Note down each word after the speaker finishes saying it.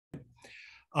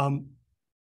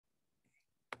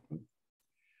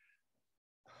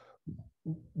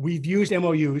We've used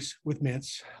MOUs with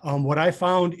MINTS. What I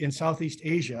found in Southeast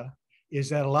Asia is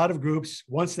that a lot of groups,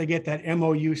 once they get that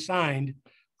MOU signed,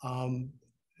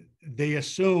 they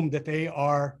assume that they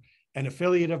are an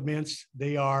affiliate of MINTS.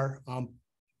 They are a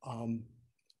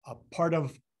part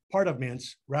of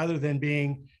MINTS rather than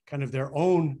being kind of their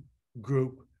own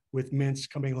group with MINTS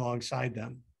coming alongside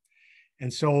them.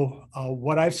 And so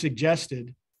what I've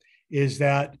suggested is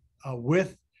that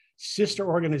with sister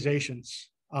organizations,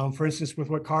 for instance, with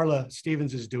what Carla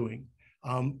Stevens is doing,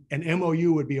 an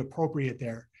MOU would be appropriate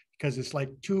there because it's like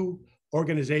two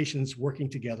organizations working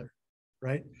together,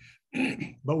 right?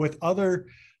 But with other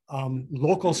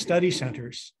local study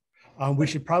centers, we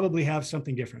should probably have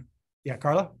something different. Yeah,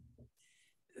 Carla?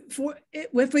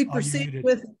 If we proceed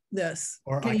with this.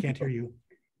 Or I can't hear you.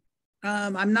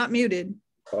 I'm not muted.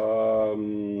 Let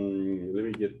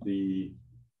me get the...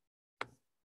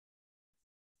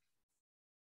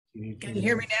 Can you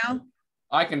hear me now?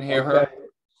 I can hear her.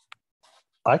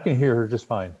 I can hear her just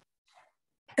fine.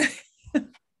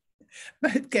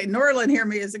 Okay, Norlin hear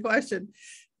me is the question.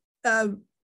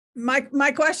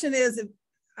 My question is, if,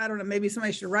 I don't know, maybe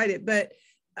somebody should write it, but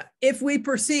if we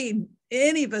proceed,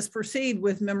 any of us proceed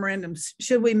with memorandums,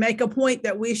 should we make a point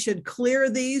that we should clear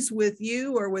these with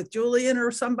you or with Julian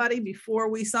or somebody before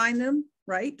we sign them,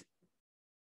 right?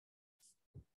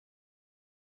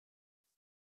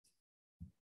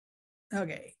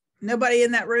 Okay, nobody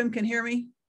in that room can hear me?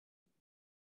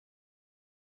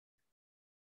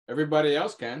 Everybody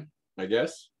else can, I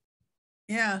guess.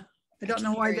 Yeah, I don't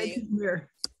know why they can hear.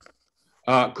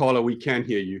 Carla, we can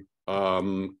hear you,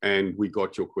 and we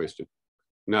got your question.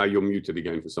 Now you're muted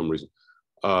again for some reason.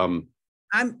 I'm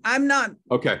not.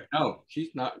 Okay. No,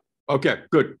 she's not. Okay,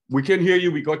 good. We can hear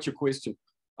you. We got your question.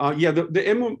 Yeah,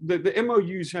 the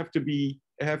MOUs have to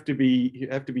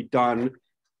be done.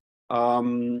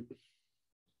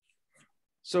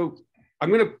 So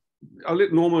I'll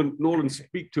let Norman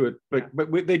speak to it, but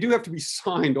they do have to be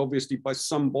signed, obviously, by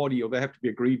somebody, or they have to be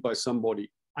agreed by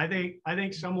somebody. I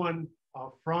think someone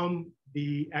from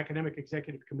the Academic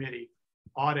Executive Committee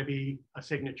ought to be a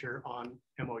signature on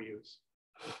MOUs.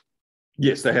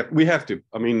 Yes, we have to.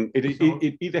 I mean,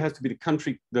 it either has to be the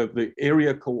country, the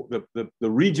area,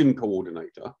 the region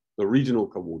coordinator, the regional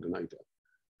coordinator,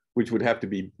 which would have to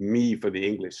be me for the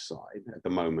English side at the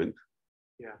moment.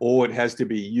 Yeah. Or it has to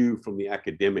be you from the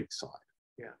academic side.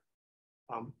 Yeah.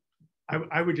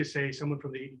 I would just say someone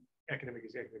from the Academic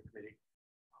Executive Committee.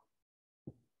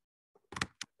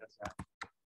 That's that.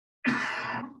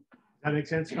 Does that make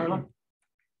sense, Carla?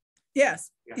 Yes.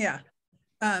 Yeah.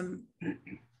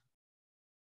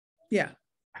 Yeah.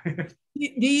 Do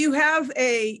you have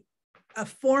a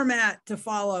format to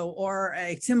follow or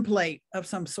a template of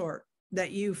some sort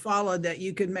that you followed that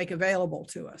you could make available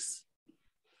to us?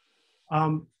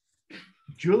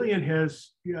 Julian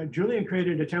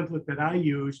created a template that I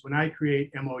use when I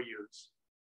create MOUs.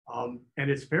 And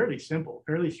it's fairly simple,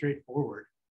 fairly straightforward.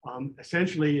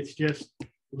 Essentially, it's just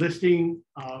listing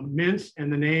MINTS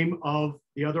and the name of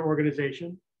the other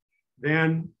organization,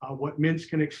 then what MINTS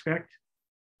can expect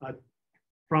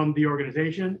from the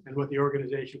organization and what the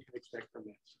organization can expect from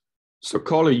MINTS. So,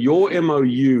 Carla, your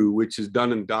MOU, which is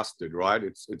done and dusted, right?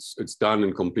 It's done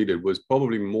and completed, was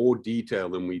probably more detail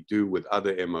than we do with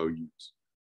other MOUs.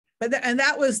 But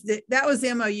that was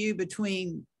the MOU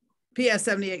between PS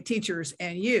 78 teachers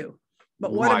and you.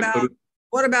 But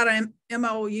what about an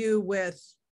MOU with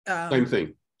same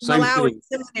thing? Same Malawi thing.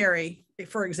 Seminary,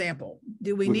 for example.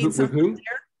 Do we need something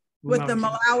there? With the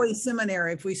Malawi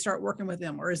Seminary, if we start working with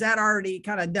them, or is that already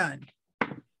kind of done?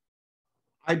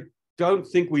 I don't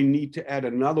think we need to add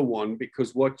another one,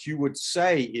 because what you would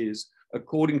say is,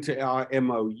 according to our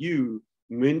MOU,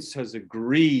 MINTS has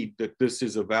agreed that this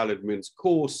is a valid MINTS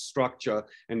course structure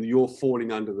and you're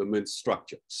falling under the MINTS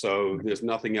structure. So there's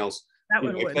nothing else.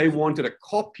 If they wanted a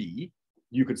copy,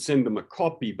 you could send them a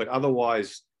copy, but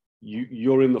otherwise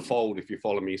you're in the fold, if you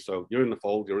follow me. So you're in the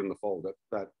fold, you're in the fold.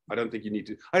 That I don't think you need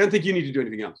to do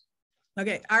anything else.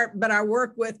 Okay, but our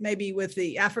work with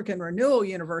the African Renewal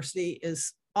University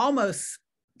is almost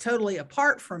totally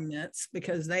apart from MINTS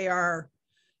because they are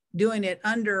doing it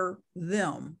under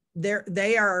them.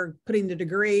 They are putting the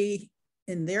degree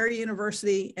in their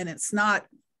university, and it's not.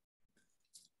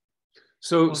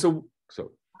 So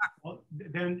well,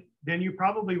 then you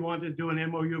probably want to do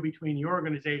an MOU between your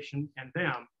organization and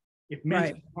them. If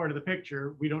MINTS is part of the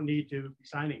picture, we don't need to be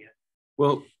signing it.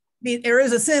 Well, I mean, there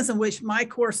is a sense in which my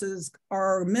courses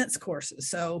are MINTS courses.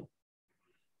 So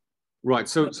right.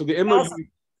 So the MOU.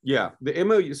 Yeah, the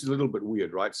MOU is a little bit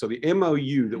weird, right? So the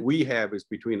MOU that we have is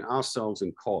between ourselves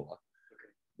and COLA.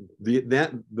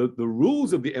 The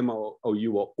rules of the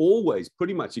MOU are always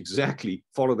pretty much exactly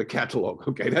follow the catalog.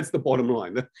 Okay, that's the bottom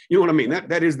line. You know what I mean?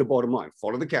 That is the bottom line.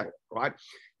 Follow the catalog, right?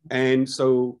 And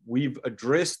so we've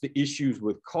addressed the issues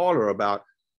with COLA about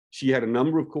she had a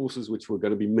number of courses which were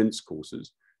going to be MINTS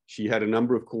courses. She had a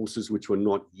number of courses which were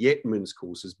not yet MINTS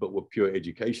courses, but were pure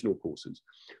educational courses.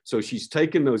 So she's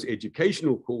taken those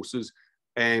educational courses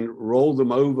and rolled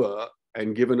them over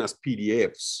and given us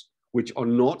PDFs, which are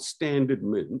not standard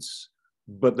MINTS,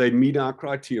 but they meet our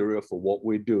criteria for what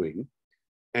we're doing.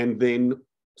 And then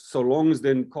so long as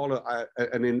then COLA,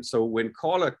 so when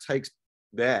COLA takes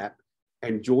that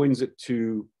and joins it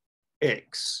to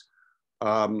X,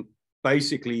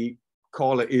 basically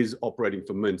COLA is operating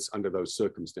for MINTS under those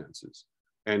circumstances.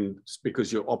 And it's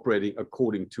because you're operating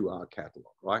according to our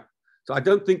catalog, right? So I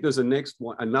don't think there's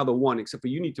another one, except for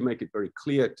you need to make it very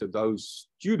clear to those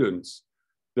students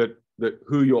that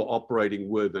who you're operating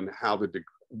with and how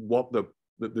what the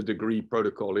degree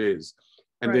protocol is.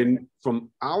 And then from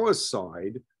our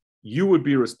side, you would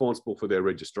be responsible for their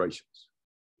registrations.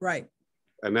 Right.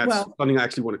 And that's something I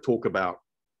actually want to talk about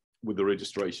with the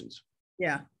registrations.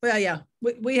 Yeah. Well, yeah,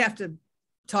 we have to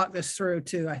talk this through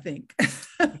too, I think,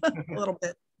 a little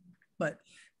bit, but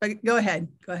go ahead.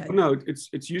 Go ahead. No,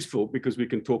 it's useful because we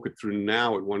can talk it through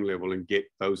now at one level and get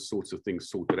those sorts of things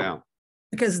sorted out.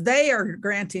 Because they are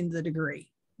granting the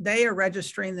degree. They are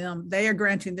registering them. They are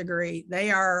granting the degree. They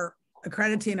are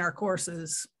accrediting our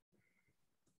courses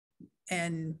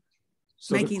and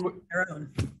making their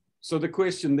own. So the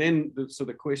question then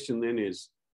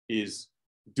is,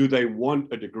 do they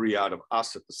want a degree out of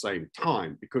us at the same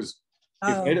time? Because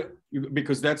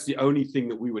because that's the only thing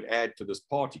that we would add to this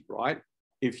party, right?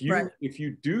 If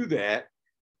you do that,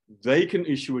 they can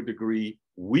issue a degree,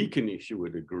 we can issue a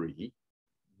degree,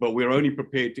 but we're only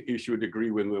prepared to issue a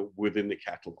degree when we're within the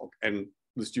catalog and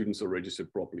the students are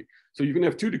registered properly. So you can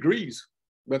have 2 degrees.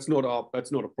 That's not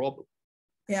a problem.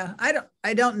 Yeah,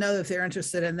 I don't know if they're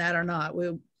interested in that or not.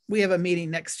 We have a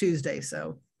meeting next Tuesday,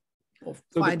 so we'll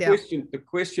find out. The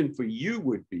question for you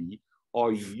would be,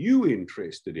 are you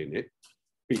interested in it?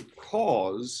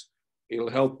 Because it'll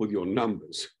help with your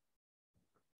numbers.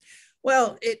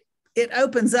 Well, it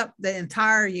opens up the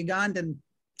entire Ugandan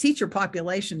teacher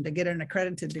population to get an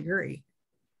accredited degree.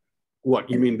 What,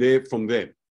 you mean they're from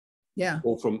them? Yeah.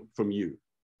 Or from you?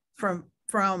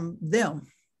 From them.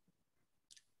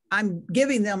 I'm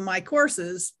giving them my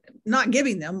courses, not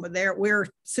giving them, but we're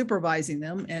supervising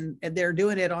them and they're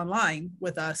doing it online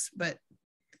with us, but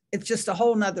it's just a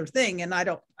whole nother thing. And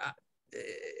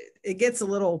it gets a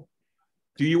little.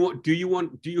 Do you want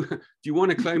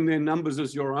to claim their numbers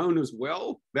as your own as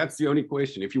well? That's the only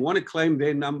question. If you want to claim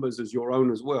their numbers as your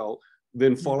own as well,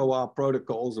 then follow our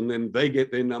protocols and then they get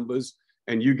their numbers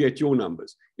and you get your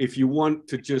numbers. If you want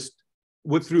to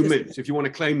through MINTS, if you want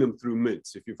to claim them through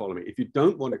MINTS, if you follow me. If you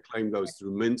don't want to claim those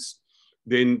through MINTS,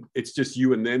 then it's just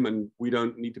you and them and we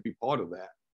don't need to be part of that.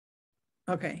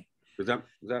 Okay. Is that?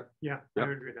 Yeah, I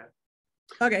would agree with that.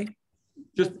 Okay.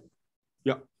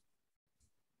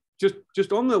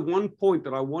 Just on the one point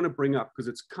that I want to bring up, because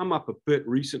it's come up a bit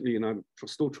recently and I'm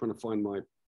still trying to find my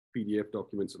PDF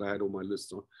documents that I had all my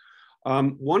lists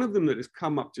on. One of them that has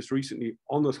come up just recently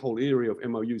on this whole area of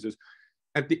MOUs is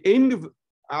at the end of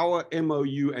our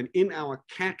MOU and in our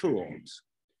catalogs,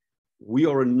 we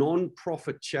are a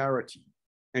non-profit charity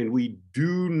and we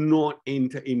do not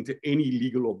enter into any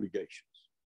legal obligations.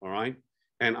 All right.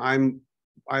 And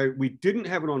we didn't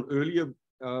have it on earlier.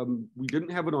 We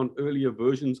didn't have it on earlier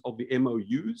versions of the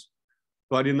MOUs,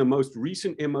 but in the most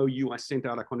recent MOU I sent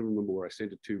out, I can't even remember where I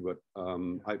sent it to, but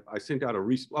I sent out a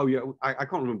recent, I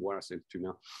can't remember where I sent it to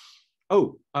now.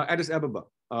 Addis Ababa.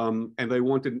 And they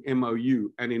wanted an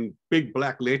MOU, and in big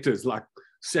black letters, like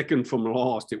second from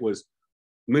last, it was,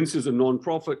 MINTS is a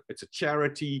non-profit, it's a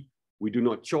charity, we do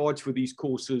not charge for these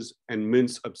courses, and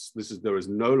MINTS, there is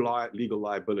no legal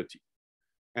liability.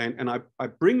 And I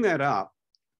bring that up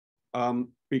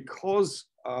because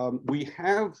we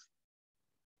have,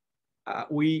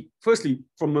 firstly,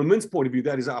 from a MINTS point of view,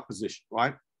 that is our position,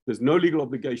 right? There's no legal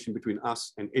obligation between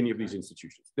us and any of these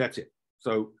institutions. That's it.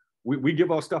 So we give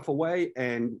our stuff away,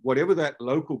 and whatever that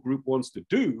local group wants to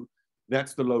do,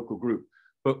 that's the local group.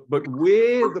 But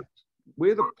where the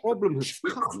problem has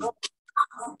come,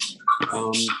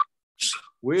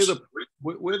 where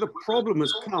the problem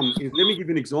has come is, let me give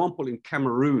you an example in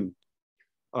Cameroon,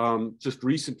 just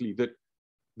recently,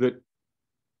 that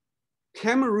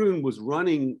Cameroon was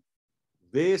running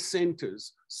their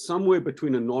centers somewhere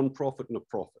between a non-profit and a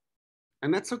profit.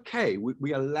 And that's okay.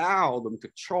 We allow them to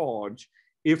charge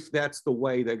if that's the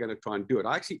way they're going to try and do it.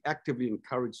 I actually actively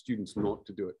encourage students not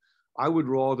to do it. I would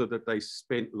rather that they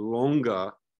spent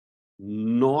longer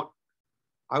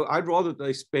I'd rather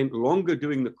they spent longer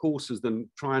doing the courses than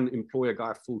try and employ a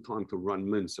guy full-time to run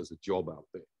MINTS as a job out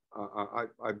there.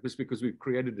 Just because we've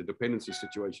created a dependency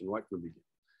situation right from the beginning.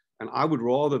 And I would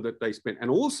rather that they spent, and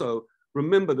also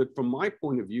remember that from my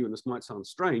point of view, and this might sound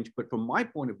strange, but from my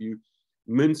point of view,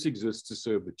 MINTS exists to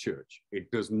serve the church.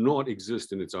 It does not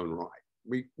exist in its own right.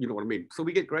 You know what I mean? So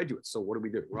we get graduates, so what do we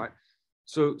do, right?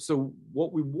 So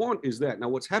what we want is that. Now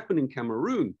what's happened in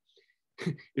Cameroon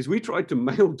is we tried to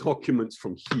mail documents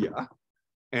from here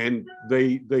and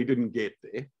they didn't get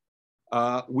there.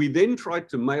 We then tried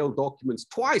to mail documents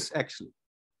twice, actually,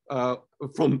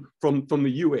 from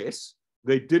the US.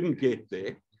 They didn't get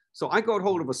there. So I got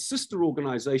hold of a sister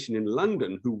organization in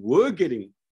London who were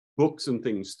getting books and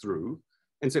things through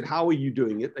and said, how are you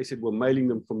doing it? They said, we're mailing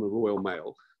them from the Royal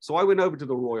Mail. So I went over to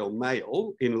the Royal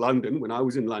Mail in London when I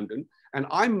was in London, and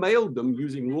I mailed them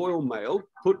using Royal Mail,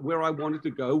 put where I wanted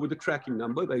to go with the tracking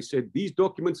number. They said, these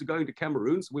documents are going to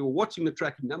Cameroon. So we were watching the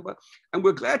tracking number, and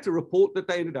we're glad to report that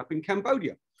they ended up in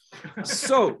Cambodia.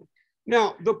 So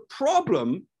now the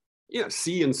problem, you know,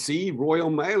 C&C,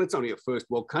 Royal Mail, it's only a first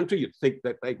world country. You'd think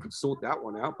that they could sort that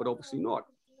one out, but obviously not.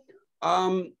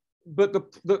 But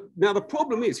now the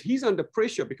problem is he's under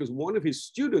pressure because one of his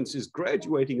students is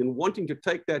graduating and wanting to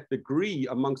take that degree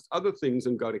amongst other things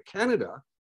and go to Canada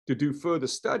to do further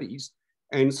studies.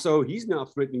 And so he's now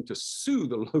threatening to sue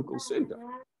the local center,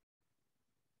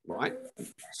 right?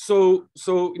 So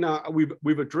now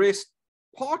we've addressed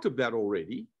part of that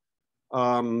already.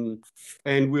 And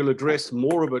we'll address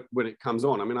more of it when it comes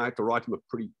on. I mean, I had to write him a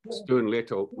pretty stern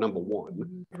letter, number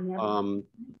one.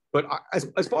 But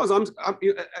as far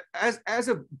as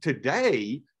of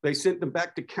today, they sent them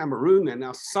back to Cameroon. They're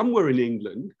now somewhere in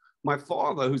England. My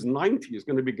father, who's 90, is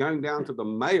going to be going down to the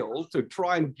mail to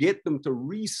try and get them to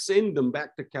resend them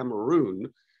back to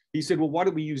Cameroon. He said, well, why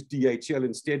don't we use DHL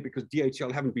instead? Because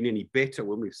DHL haven't been any better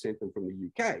when we've sent them from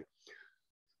the UK.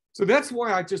 So that's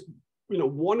why I just, you know,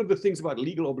 one of the things about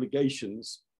legal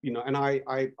obligations, you know, and I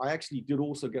actually did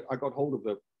also I got hold of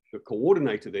the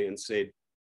coordinator there and said,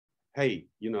 hey,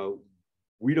 you know,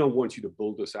 we don't want you to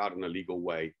build this out in a legal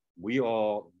way. We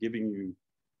are giving you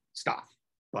stuff,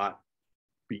 but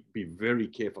be very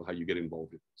careful how you get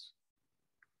involved in this.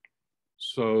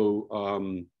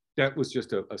 So that was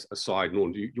just a side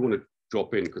note. Do you want to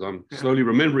drop in? Because I'm slowly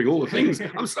remembering all the things.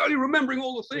 I'm slowly remembering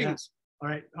all the things. Yeah. All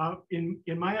right.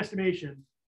 In my estimation,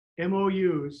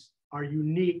 MOUs are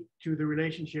unique to the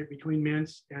relationship between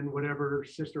MINTS and whatever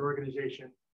sister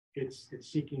organization it's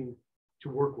seeking to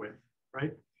work with,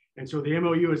 right? And so the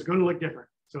MOU is going to look different.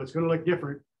 So it's going to look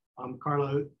different.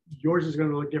 Carla, yours is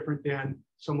going to look different than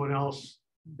someone else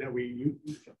that we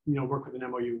work with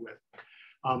an MOU with.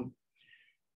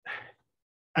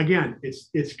 Again,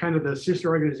 it's kind of the sister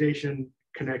organization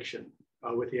connection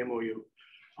with the MOU.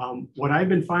 What I've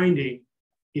been finding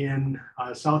in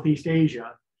Southeast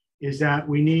Asia is that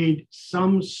we need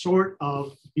some sort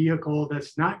of vehicle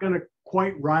that's not going to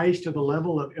quite rise to the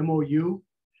level of MOU,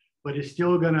 but is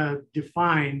still going to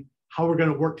define how we're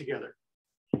going to work together.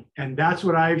 And that's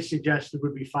what I've suggested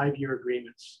would be 5-year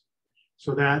agreements.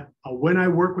 So that when I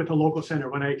work with a local center,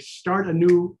 when I start a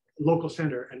new local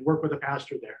center and work with a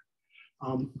pastor there,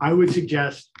 I would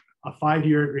suggest a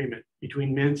 5-year agreement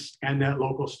between MINTS and that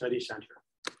local study center.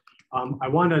 I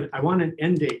want an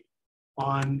end date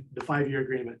on the 5-year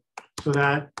agreement so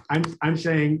that I'm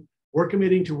saying we're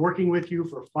committing to working with you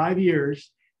for 5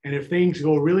 years. And if things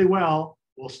go really well,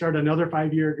 we'll start another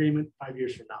 5-year agreement 5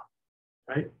 years from now,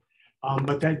 right?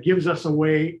 But that gives us a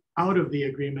way out of the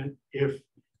agreement if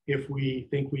we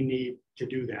think we need to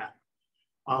do that.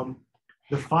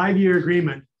 The 5-year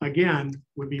agreement, again,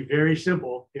 would be very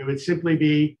simple. It would simply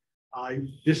be,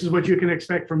 this is what you can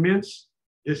expect from MINTS.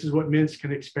 This is what MINTS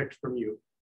can expect from you,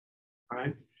 all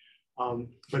right?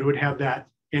 But it would have that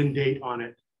end date on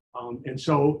it. And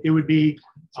so it would be,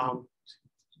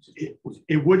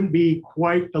 it wouldn't be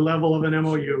quite the level of an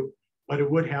MOU, but it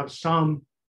would have some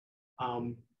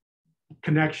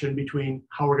connection between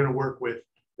how we're going to work with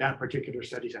that particular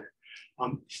study center.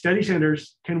 Study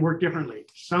centers can work differently.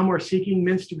 Some are seeking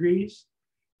MINTS degrees.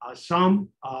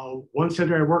 One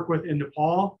center I work with in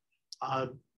Nepal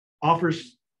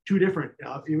offers two different.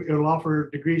 It'll offer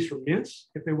degrees from MINTS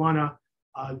if they want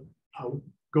to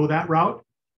go that route,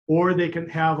 or they can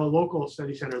have a local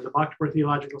study center, the Bhaktapur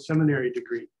Theological Seminary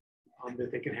degree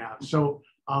that they can have. So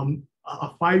a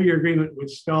 5-year agreement would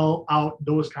spell out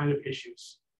those kind of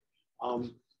issues.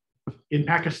 In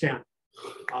Pakistan,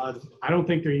 I don't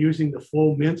think they're using the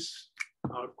full MINTS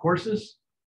courses,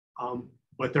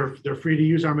 but they're free to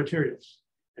use our materials.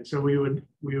 And so we would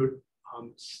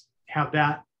have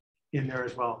that in there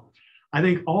as well. I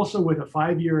think also with a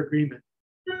 5-year agreement,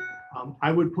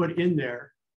 I would put in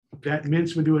there that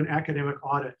MINTS would do an academic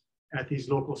audit at these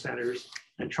local centers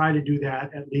and try to do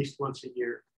that at least once a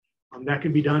year. That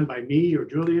can be done by me or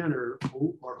Julian or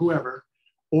whoever,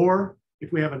 or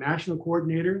if we have a national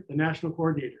coordinator, the national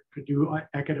coordinator could do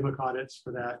academic audits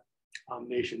for that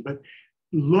nation. But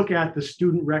look at the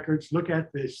student records, look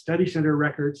at the study center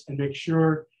records, and make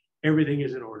sure everything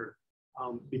is in order.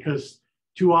 Because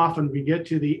too often we get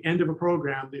to the end of a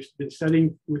program, they've been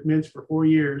studying with MINTS for 4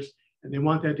 years, and they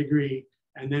want that degree,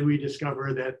 and then we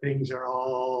discover that things are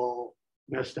all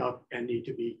messed up and need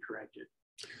to be corrected.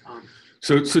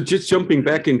 So just jumping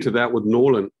back into that with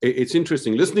Norland, it's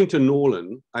interesting listening to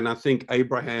Norland, and I think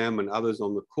Abraham and others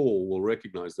on the call will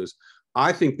recognize this.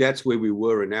 I think that's where we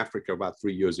were in Africa about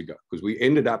 3 years ago, because we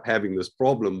ended up having this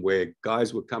problem where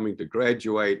guys were coming to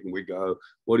graduate and we go,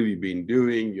 what have you been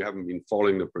doing? You haven't been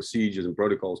following the procedures and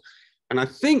protocols. And I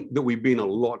think that we've been a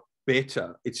lot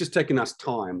better. It's just taken us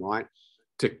time, right,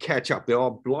 to catch up. There are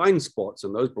blind spots,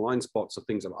 and those blind spots are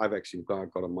things that I've actually got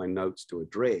on my notes to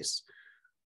address.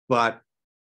 But,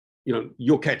 you know,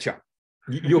 you'll catch up.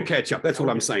 You'll catch up. That's what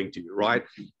I'm saying to you, right?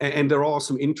 And there are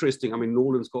some interesting, I mean,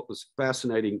 Norland's got this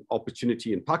fascinating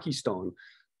opportunity in Pakistan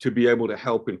to be able to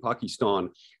help in Pakistan.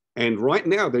 And right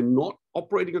now, they're not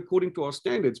operating according to our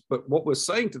standards. But what we're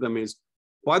saying to them is,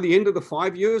 by the end of the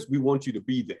 5 years, we want you to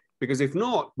be there. Because if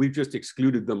not, we've just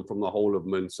excluded them from the whole of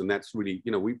MINTS. And that's really,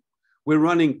 you know, we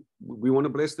want to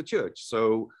bless the church.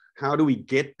 So how do we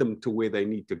get them to where they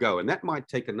need to go? And that might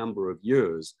take a number of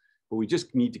years, but we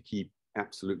just need to keep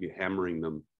absolutely hammering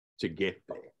them to get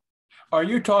there. Are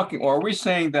you talking, or are we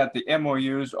saying that the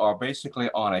MOUs are basically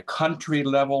on a country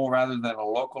level rather than a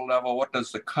local level? What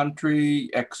does the country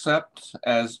accept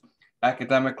as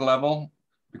academic level?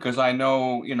 Because I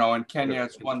know, you know, in Kenya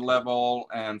it's one level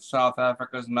and South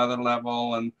Africa is another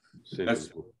level, and that's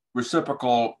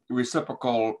reciprocal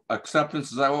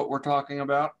acceptance. Is that what we're talking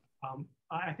about?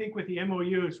 I think with the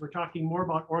MOUs, we're talking more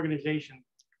about organization.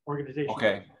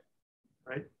 Okay.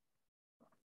 Right?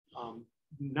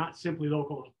 Not simply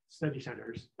local study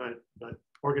centers, but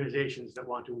organizations that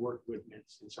want to work with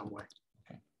MINTS in some way.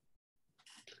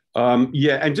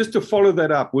 Yeah, and just to follow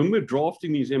that up, when we're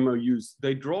drafting these MOUs,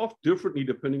 they draft differently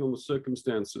depending on the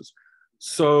circumstances.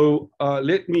 So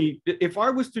if I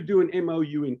was to do an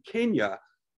MOU in Kenya,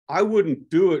 I wouldn't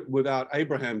do it without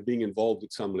Abraham being involved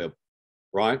at some level,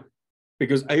 right?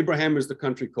 Because Abraham is the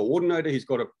country coordinator. He's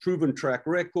got a proven track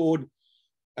record.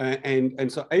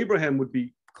 And so Abraham would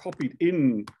be copied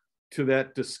in to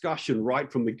that discussion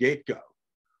right from the get-go.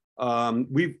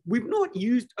 We've not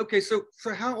used, okay, so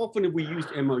how often have we used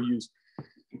MOUs?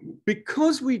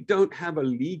 Because we don't have a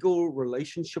legal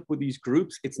relationship with these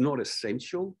groups, it's not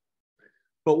essential.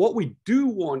 But what we do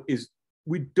want is,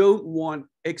 we don't want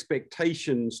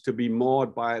expectations to be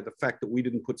marred by the fact that we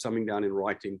didn't put something down in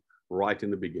writing right in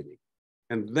the beginning.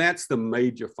 And that's the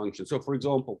major function. So for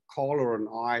example, Carla and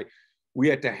I, we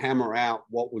had to hammer out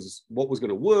what was going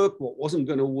to work, what wasn't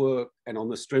going to work. And on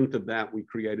the strength of that, we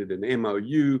created an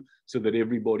MOU so that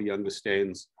everybody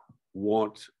understands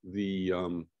what the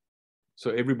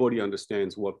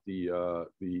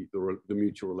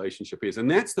mutual relationship is. And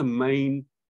that's the main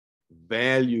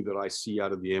value that I see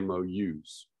out of the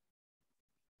MOUs.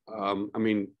 I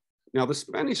mean, now the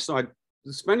Spanish side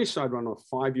run on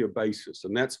a 5-year basis,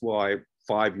 and that's why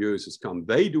 5 years has come.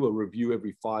 They do a review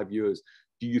every 5 years.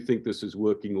 Do you think this is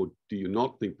working, or do you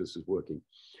not think this is working?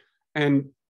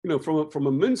 And you know, from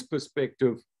a MINTS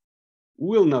perspective,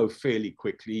 we'll know fairly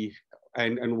quickly,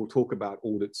 and we'll talk about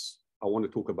audits. I want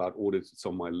to talk about audits. It's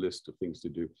on my list of things to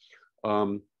do.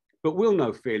 But we'll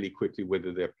know fairly quickly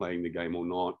whether they're playing the game or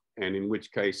not. And in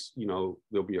which case, you know,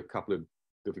 there'll be a couple of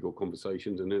difficult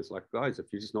conversations. And it's like, guys, if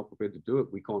you're just not prepared to do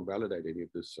it, we can't validate any of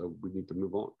this. So we need to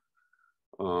move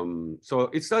on. So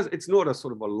it's not a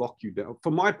sort of a lock you down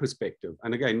from my perspective.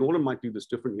 And again, Norland might do this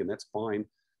differently, and that's fine.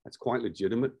 That's quite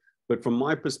legitimate. But from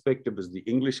my perspective as the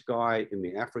English guy in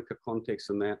the Africa context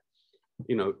and that,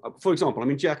 you know, for example, I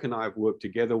mean, Jack and I have worked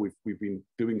together. We've been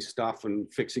doing stuff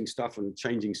and fixing stuff and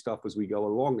changing stuff as we go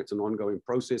along. It's an ongoing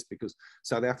process because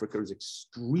South Africa is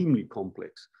extremely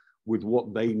complex with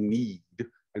what they need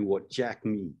and what Jack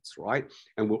needs, right?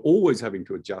 And we're always having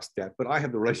to adjust that. But I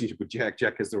have the relationship with Jack.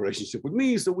 Jack has the relationship with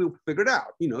me, so we'll figure it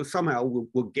out. You know, somehow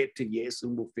we'll get to yes,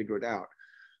 and we'll figure it out.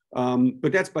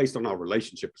 But that's based on our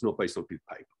relationship. It's not based on a piece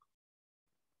of paper.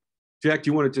 Jack,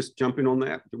 do you want to just jump in on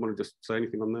that? Do you want to just say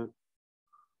anything on that?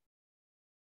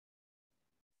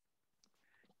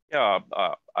 Yeah,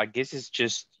 I guess it's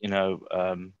just, you know,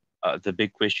 the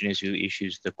big question is who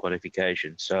issues the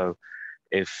qualification. So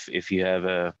if you have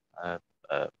a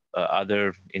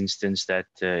other instance that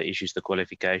issues the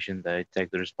qualification, they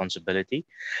take the responsibility.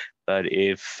 But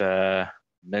if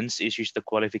MINTS issues the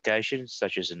qualification,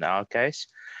 such as in our case,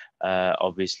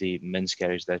 obviously MINTS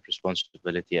carries that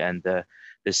responsibility, and the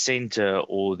center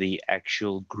or the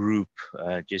actual group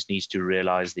just needs to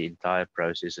realize the entire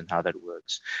process and how that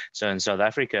works. So in South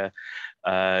Africa,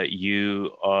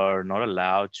 you are not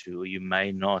allowed to, or you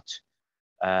may not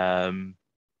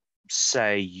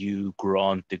say you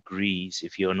grant degrees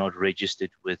if you're not registered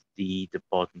with the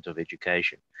Department of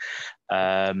Education.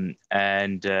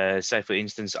 Say, for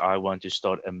instance, I want to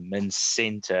start a MINTS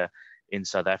center in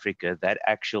South Africa. That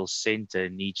actual center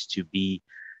needs to be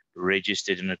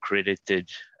registered and accredited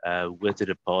with the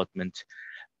department,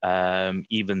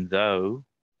 even though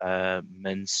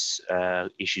MINTS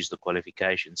issues the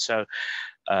qualification. So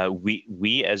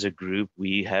we as a group,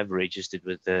 we have registered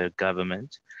with the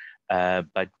government,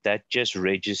 but that just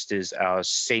registers our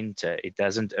center. It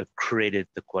doesn't accredit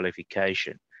the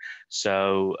qualification.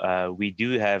 So we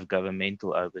do have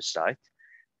governmental oversight,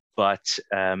 but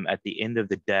at the end of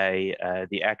the day,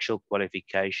 the actual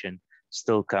qualification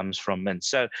still comes from MINTS.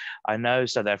 So I know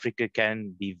South Africa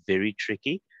can be very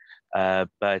tricky,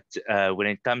 but when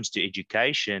it comes to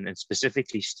education, and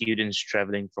specifically students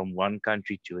traveling from one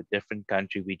country to a different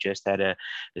country, we just had a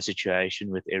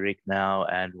situation with Eric now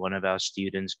and one of our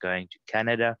students going to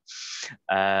Canada.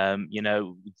 You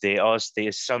know,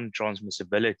 there's some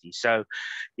transmissibility. So,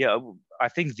 yeah, I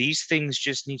think these things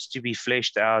just needs to be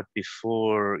fleshed out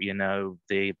before, you know,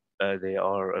 there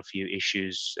are a few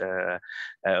issues.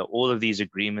 All of these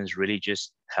agreements really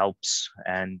just helps,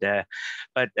 and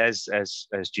but as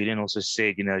Julian also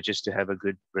said, you know, just to have a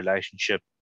good relationship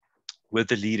with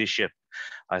the leadership,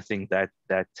 I think that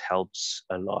helps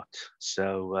a lot.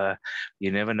 So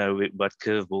you never know what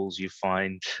curveballs you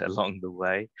find along the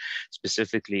way,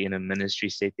 specifically in a ministry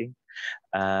setting.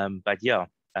 But yeah.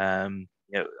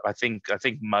 You know, I think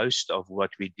most of what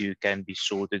we do can be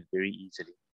sorted very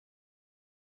easily.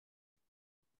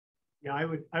 Yeah,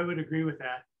 I would agree with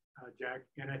that, Jack.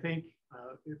 And I think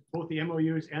both the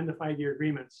MOUs and the 5-year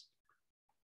agreements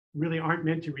really aren't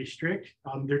meant to restrict.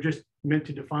 They're just meant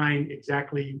to define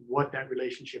exactly what that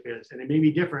relationship is. And it may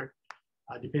be different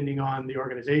depending on the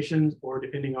organizations or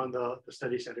depending on the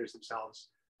study centers themselves.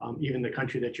 Even the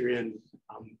country that you're in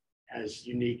has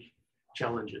unique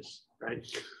challenges, right?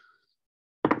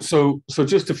 So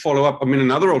just to follow up, I mean,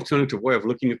 another alternative way of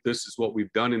looking at this is what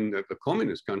we've done in the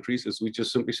communist countries is we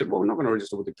just simply said, well, we're not going to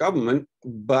register with the government,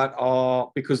 but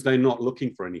because they're not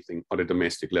looking for anything on a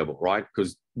domestic level, right?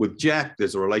 Because with Jack,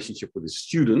 there's a relationship with his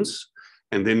students,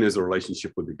 and then there's a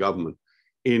relationship with the government.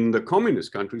 In the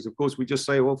communist countries, of course, we just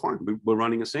say, well, fine, we're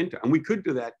running a center. And we could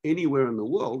do that anywhere in the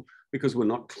world because we're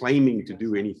not claiming to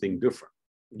do anything different.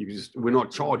 We're not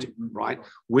charging, right?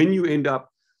 When you end up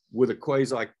with a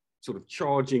quasi sort of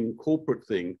charging corporate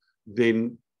thing,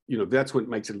 then, you know, that's what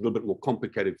makes it a little bit more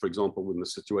complicated. For example, in the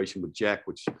situation with Jack,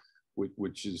 which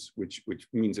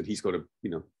means that he's got to,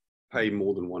 you know, pay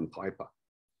more than one piper,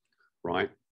 right?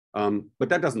 But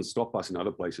that doesn't stop us in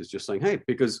other places just saying, hey,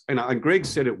 because, and Greg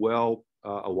said it well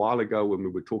a while ago when we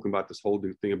were talking about this whole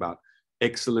thing about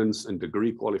excellence and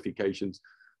degree qualifications.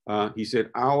 He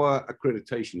said, our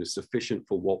accreditation is sufficient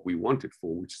for what we want it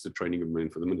for, which is the training of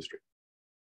men for the ministry,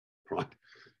 right?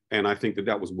 And I think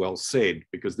that was well said,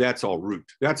 because that's our root.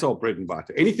 That's our bread and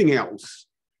butter. Anything else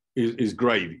is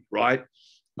gravy, right?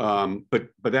 But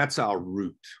that's our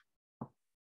root.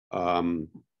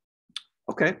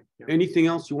 Okay. Yeah. Anything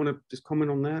else you want to just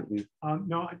comment on that?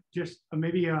 No, just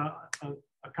maybe a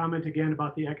comment again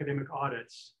about the academic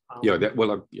audits. Yeah.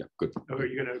 Yeah. Good. Oh, are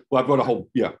you gonna? Well, I've got a whole.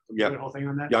 Yeah. You got a whole thing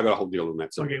on that. Yeah, I got a whole deal on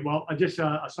that. So. Okay. Well, just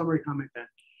a summary comment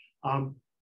then.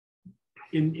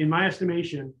 In my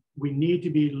estimation, we need to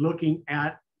be looking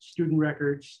at student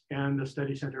records and the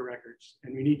study center records,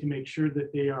 and we need to make sure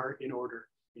that they are in order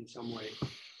in some way,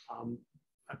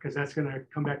 because that's going to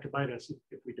come back to bite us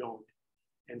if we don't.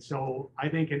 And so I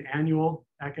think an annual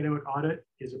academic audit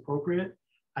is appropriate.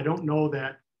 I don't know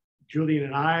that Julian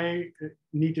and I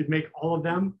need to make all of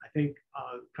them. I think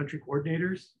country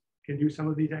coordinators can do some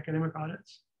of these academic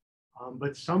audits,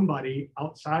 but somebody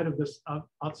outside of this,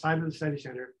 outside of the study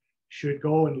center, should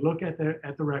go and look at the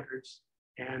records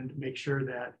and make sure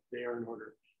that they are in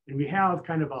order. And we have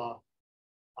kind of a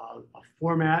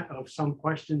format of some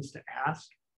questions to ask,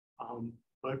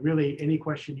 but really any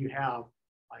question you have,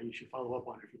 you should follow up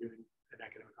on if you're doing an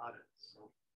academic audit.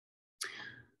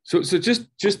 So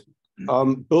just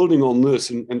building on this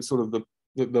and sort of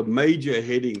the major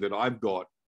heading that I've got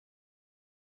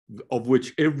of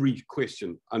which every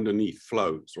question underneath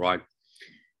flows, right,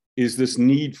 is this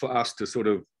need for us to sort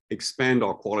of expand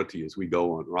our quality as we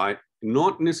go on, right?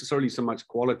 Not necessarily so much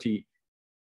quality.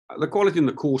 The quality in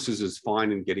the courses is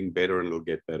fine and getting better, and it'll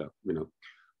get better, you know,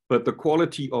 but the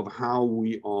quality of how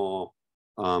we are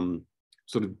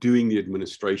sort of doing the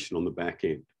administration on the back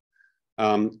end.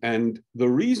 And the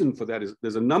reason for that is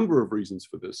there's a number of reasons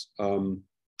for this.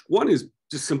 One is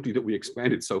just simply that we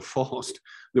expanded so fast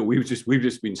that we've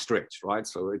just been stretched, right?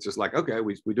 So it's just like, okay,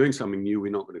 we're doing something new.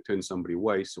 We're not going to turn somebody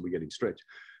away, so we're getting stretched.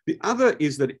 The other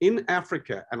is that in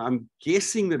Africa, and I'm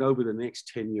guessing that over the next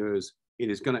 10 years, it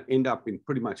is going to end up in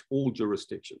pretty much all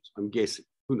jurisdictions. I'm guessing,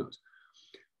 who knows?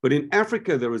 But in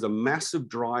Africa, there is a massive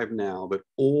drive now that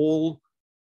all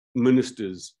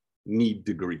ministers need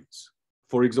degrees.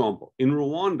 For example, in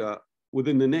Rwanda,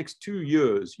 within the next 2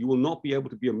 years, you will not be able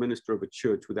to be a minister of a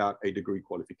church without a degree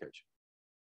qualification.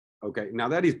 Okay, now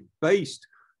that is based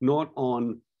not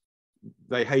on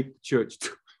they hate the church.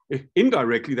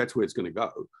 Indirectly, that's where it's going to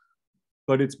go.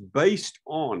 But it's based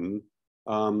on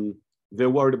they're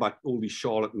worried about all these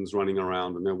charlatans running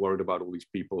around, and they're worried about all these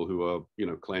people who are, you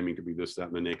know, claiming to be this, that,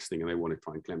 and the next thing, and they want to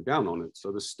try and clamp down on it.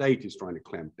 So the state is trying to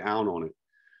clamp down on it.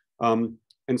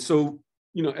 And so,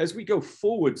 you know, as we go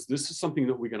forwards, this is something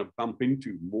that we're going to bump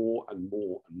into more and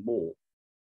more and more.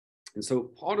 And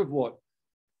so part of what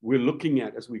we're looking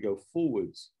at as we go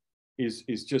forwards is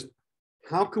just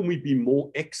how can we be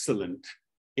more excellent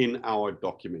in our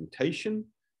documentation,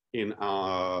 in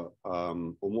our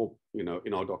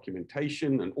in our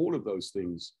documentation and all of those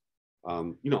things,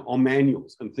 you know, our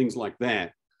manuals and things like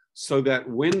that, so that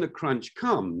when the crunch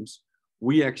comes,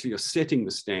 we actually are setting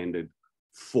the standard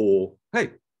for,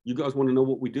 hey, you guys want to know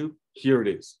what we do? Here it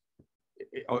is.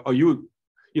 Are you,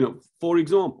 you know, for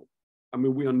example, I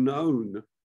mean, we are known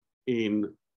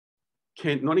in,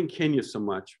 not in Kenya so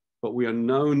much, but we are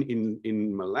known in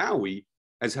Malawi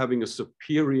as having a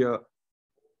superior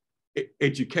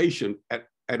education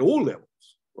at all levels,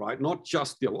 right? Not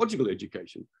just theological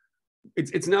education.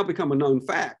 It's now become a known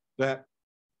fact that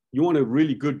you want a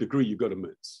really good degree, you go to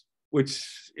MINTS,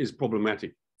 which is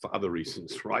problematic for other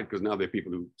reasons, right? Because now there are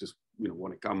people who just, you know,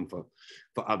 want to come for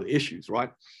other issues,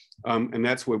 right? And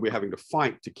that's where we're having to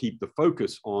fight to keep the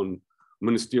focus on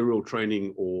ministerial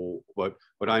training, but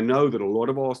I know that a lot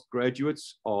of our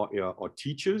graduates are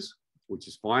teachers, which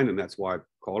is fine, and that's why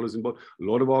Carl is involved. A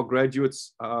lot of our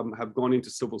graduates have gone into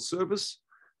civil service,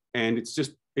 and it's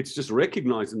just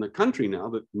recognized in the country now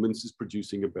that MINTS is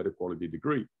producing a better quality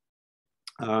degree.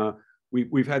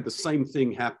 We've had the same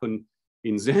thing happen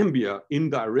in Zambia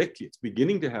indirectly. It's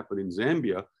beginning to happen in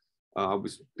Zambia. I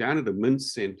was down at the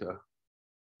MINTS Center.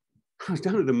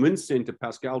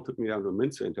 Pascal took me down to the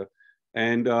MINTS Center.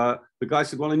 And the guy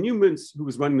said, well, I knew MINTS, who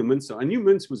was running the MINTS, I knew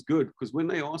MINTS was good because when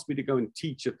they asked me to go and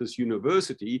teach at this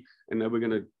university and they were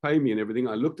going to pay me and everything,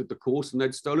 I looked at the course and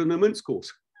they'd stolen the MINTS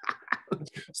course.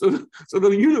 So the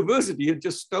university had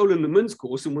just stolen the MINTS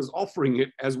course and was offering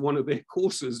it as one of their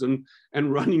courses and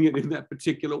running it in that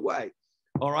particular way.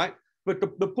 All right. But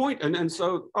the point, and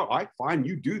so, all right, fine,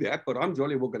 you do that, but I'm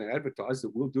jolly well going to advertise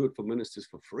that we'll do it for ministers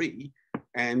for free.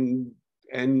 And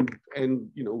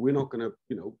you know, we're not going to,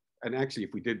 you know, and actually,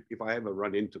 if I ever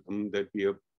run into them,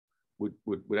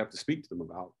 would have to speak to them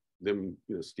about them,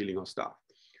 you know, stealing our stuff.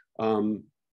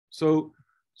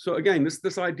 So again,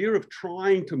 this idea of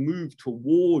trying to move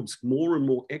towards more and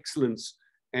more excellence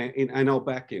in our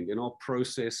back end, in our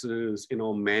processes, in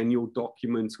our manual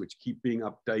documents, which keep being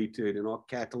updated, in our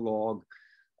catalog.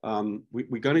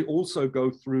 We're going to also go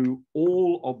through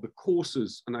all of the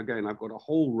courses. And again, I've got a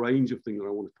whole range of things that I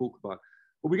want to talk about.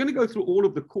 But we're going to go through all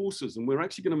of the courses, and we're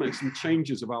actually going to make some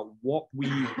changes about what we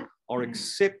are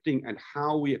accepting and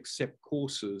how we accept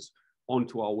courses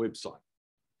onto our website,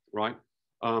 right?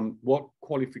 What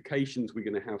qualifications we're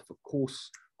going to have for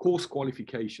course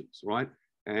qualifications, right?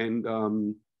 And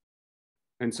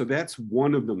so that's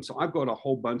one of them. So I've got a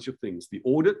whole bunch of things. The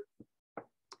audit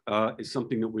is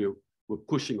something that we're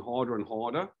pushing harder and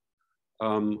harder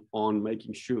on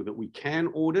making sure that we can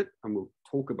audit, and we'll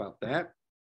talk about that.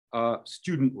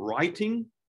 Student writing.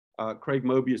 Craig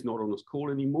Moby is not on this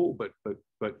call anymore, but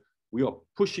we are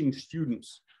pushing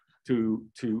students to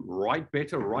write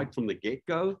better right from the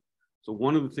get-go. So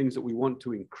one of the things that we want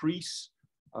to increase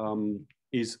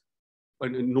is,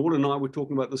 and Nora and I were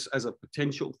talking about this as a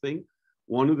potential thing.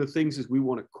 One of the things is we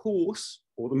want a course,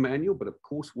 or the manual, but a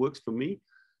course works for me,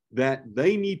 that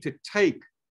they need to take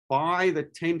by the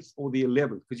 10th or the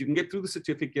 11th, because you can get through the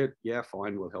certificate. Yeah,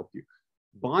 fine, we'll help you.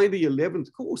 By the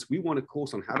 11th course, we want a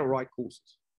course on how to write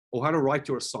courses, or how to write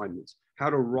your assignments, how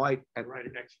to write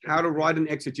an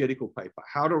exegetical paper,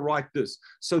 how to write this,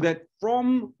 so that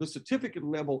from the certificate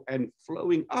level and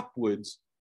flowing upwards,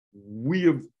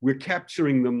 we're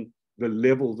capturing them the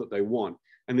level that they want.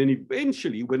 And then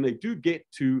eventually, when they do get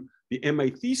to the MA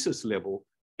thesis level,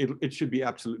 it should be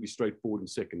absolutely straightforward and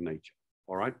second nature.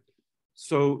 All right.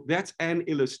 So that's an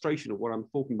illustration of what I'm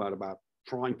talking about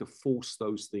trying to force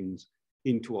those things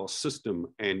into our system.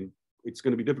 And it's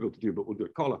going to be difficult to do, but we'll do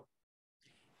it. Carla.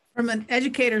 From an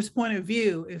educator's point of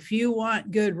view, if you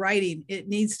want good writing, it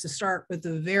needs to start with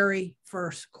the very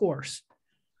first course.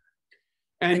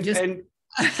 And listen,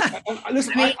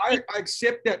 I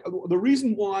accept that. The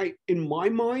reason why, in my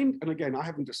mind, and again, I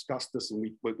haven't discussed this,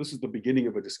 but this is the beginning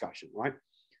of a discussion, right?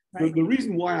 Right. The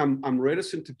reason why I'm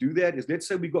reticent to do that is, let's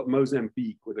say we got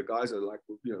Mozambique, where the guys are like,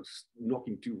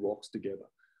 knocking two rocks together.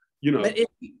 But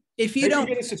if you don't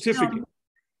get a certificate,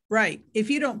 right? If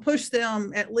you don't push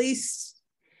them at least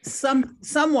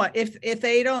somewhat,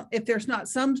 if there's not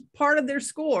some part of their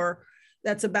score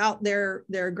that's about their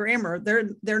grammar,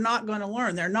 they're not going to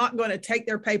learn. They're not going to take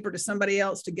their paper to somebody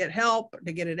else to get help,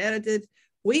 to get it edited.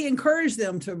 We encourage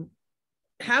them to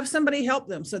have somebody help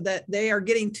them so that they are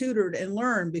getting tutored and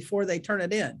learn before they turn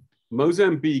it in.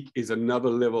 Mozambique is another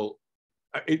level.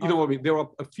 What I mean? There are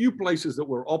a few places that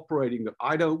we're operating that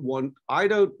I don't,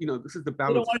 this is the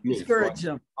balance. You don't want to discourage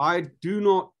them. I do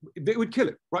not, they would kill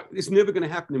it, right? It's never going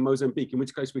to happen in Mozambique, in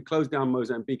which case we close down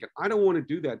Mozambique. And I don't want to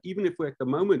do that, even if we're at the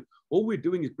moment, all we're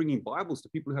doing is bringing Bibles to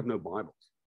people who have no Bibles,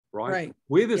 right?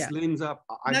 Where this ends up,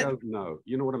 I don't know.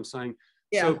 You know what I'm saying?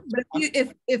 Yeah, so, but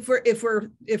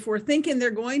if we're thinking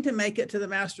they're going to make it to the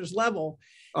master's level,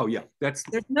 oh yeah, there's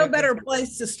no better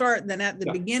place to start than at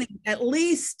the beginning, at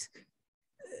least,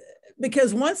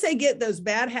 because once they get those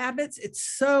bad habits, it's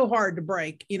so hard to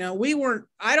break.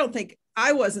 I don't think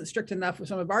I wasn't strict enough with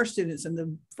some of our students in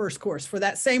the first course for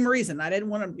that same reason. I didn't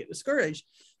want them to get discouraged,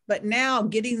 but now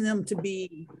getting them to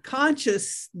be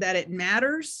conscious that it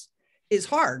matters is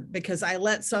hard because I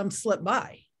let some slip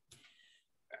by.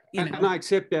 And I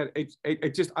accept that.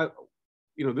 It just,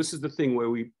 this is the thing where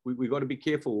we got to be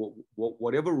careful.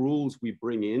 Whatever rules we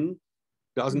bring in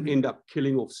doesn't end up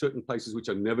killing off certain places which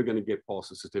are never going to get past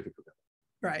the certificate.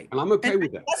 Right. And I'm okay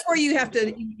with that. That's where you have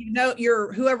to,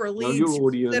 whoever leads your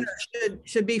audience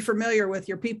should be familiar with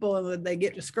your people and they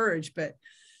get discouraged. But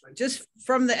just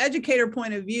from the educator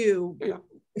point of view,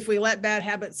 if we let bad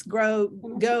habits go,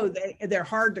 they're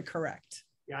hard to correct.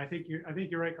 Yeah, I think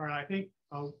you're right, Carla. I think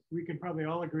we can probably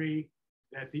all agree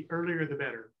that the earlier the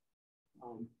better,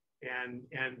 and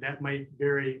that might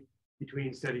vary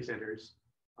between study centers.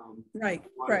 Right.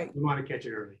 We want to catch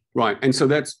it early. Right, and so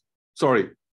that's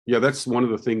one of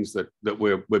the things that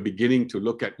we're beginning to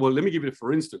look at. Well, let me give you,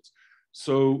 for instance.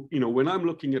 So when I'm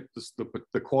looking at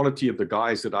the quality of the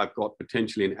guys that I've got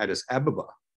potentially in Addis Ababa,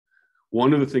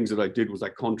 one of the things that I did was I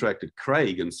contracted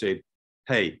Craig and said,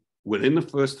 hey, within the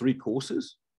first 3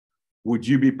 courses, would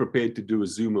you be prepared to do a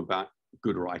Zoom about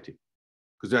good writing?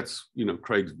 Because that's,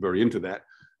 Craig's very into that.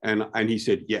 And he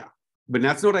said, yeah, but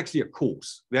that's not actually a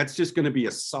course. That's just going to be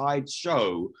a side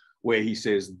show where he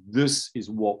says, this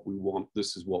is what we want.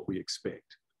 This is what we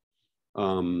expect.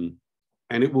 And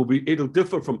it'll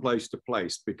differ from place to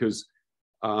place because,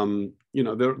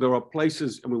 there are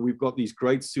places, we've got these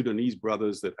great Sudanese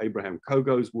brothers that Abraham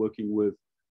Kogo is working with.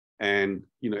 And,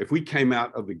 if we came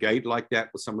out of the gate like that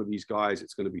with some of these guys,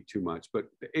 it's going to be too much. But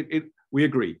we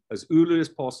agree, as early as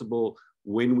possible,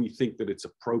 when we think that it's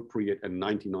appropriate, and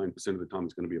 99% of the time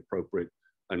it's going to be appropriate,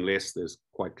 unless there's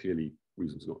quite clearly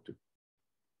reasons not to.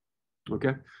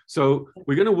 Okay, so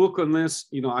we're going to work on this.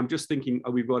 I'm just thinking,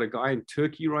 we've got a guy in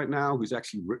Turkey right now who's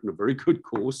actually written a very good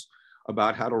course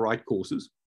about how to write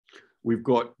courses. We've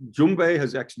got Jumbe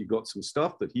has actually got some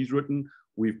stuff that he's written.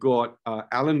 We've got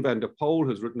Alan van der Poel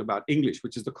has written about English,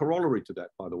 which is the corollary to that,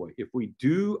 by the way. If we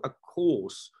do a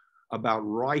course about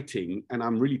writing, and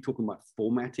I'm really talking about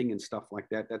formatting and stuff like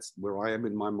that, that's where I am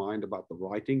in my mind about the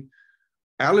writing.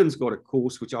 Alan's got a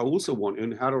course, which I also want,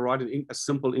 in how to write a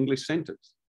simple English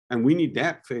sentence. And we need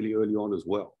that fairly early on as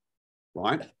well,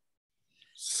 right?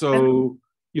 So,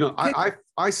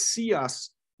 I see us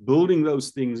building those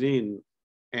things in,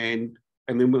 and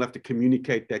then we'll have to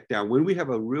communicate that down. When we have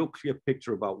a real clear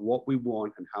picture about what we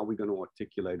want and how we're going to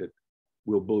articulate it,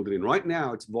 we'll build it in. Right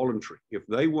now, it's voluntary. If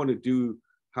they want to do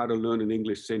how to learn an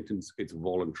English sentence, it's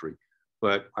voluntary.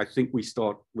 But I think we're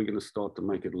going to start to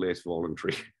make it less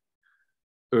voluntary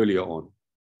earlier on.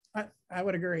 I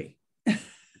would agree.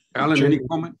 Alan, any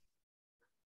comment?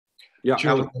 Yeah,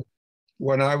 Julie, Alan.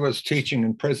 When I was teaching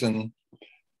in prison,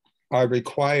 I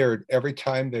required every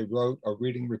time they wrote a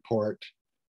reading report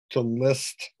to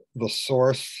list the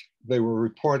source they were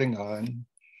reporting on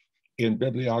in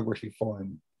bibliography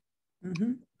form.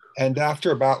 Mm-hmm. And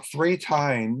after about 3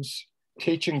 times,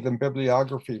 teaching them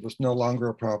bibliography was no longer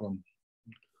a problem.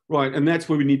 Right, and that's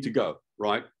where we need to go,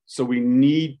 right? So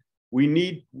we'll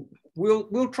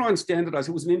try and standardize.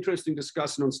 It was an interesting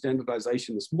discussion on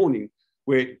standardization this morning,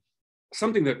 where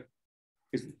something that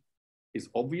is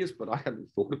obvious, but I hadn't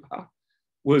thought about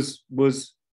was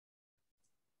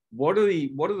what are the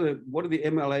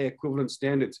MLA equivalent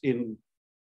standards in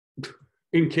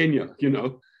Kenya, you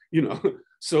know?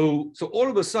 So all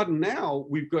of a sudden now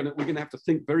we're gonna have to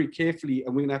think very carefully,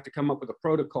 and we're gonna have to come up with a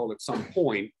protocol at some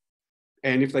point.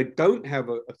 And if they don't have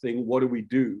a thing, what do we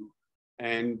do?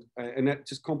 And that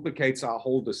just complicates our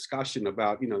whole discussion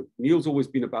about, you know, Neil's always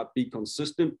been about be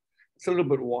consistent. It's a little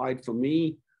bit wide for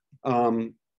me.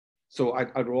 So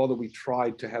I'd rather we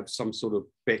tried to have some sort of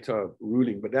better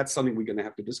ruling, but that's something we're going to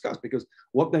have to discuss, because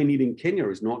what they need in Kenya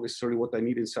is not necessarily what they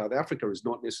need in South Africa, is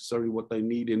not necessarily what they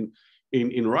need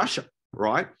in Russia,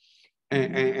 right?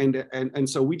 And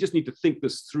so we just need to think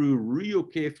this through real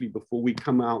carefully before we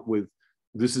come out with,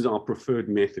 this is our preferred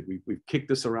method. We've kicked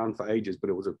this around for ages, but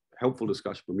it was a helpful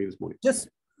discussion for me this morning.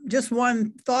 Just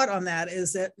one thought on that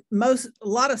is that a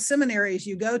lot of seminaries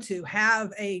you go to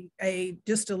have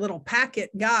just a little packet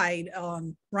guide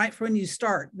on right from when you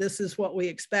start. This is what we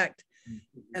expect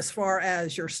as far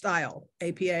as your style,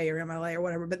 APA or MLA or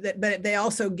whatever, but they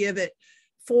also give it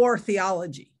for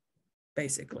theology,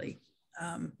 basically.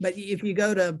 But if you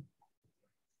go to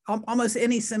almost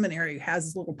any seminary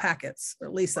has little packets, or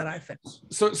at least that I found.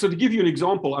 So to give you an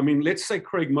example, I mean, let's say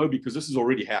Craig Moby, because this has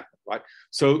already happened, right?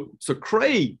 So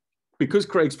Craig, because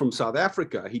Craig's from South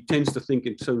Africa, he tends to think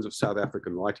in terms of South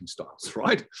African writing styles,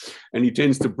 right? And he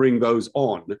tends to bring those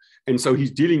on. And so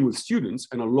he's dealing with students,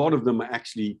 and a lot of them are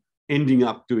actually ending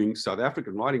up doing South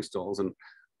African writing styles. And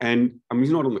I mean,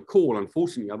 he's not on the call,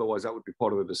 unfortunately, otherwise that would be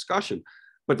part of the discussion.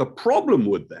 But the problem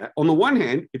with that, on the one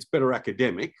hand, it's better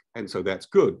academic, and so that's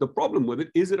good. The problem with it,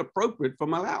 is it appropriate for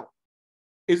Malawi?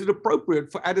 Is it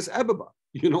appropriate for Addis Ababa?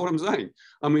 You know what I'm saying?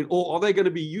 I mean, or are they going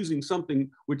to be using something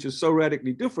which is so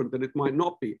radically different that it might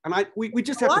not be? And we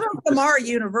just have a lot of them are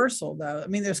universal, though. I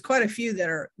mean, there's quite a few that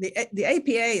are, the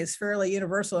APA is fairly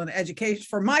universal in education.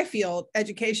 For my field,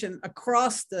 education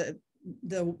across the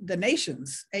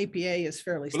nations, APA is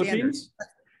fairly standard.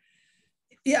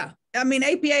 Yeah, I mean,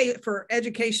 APA for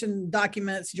education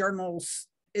documents, journals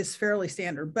is fairly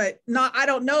standard, but I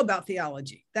don't know about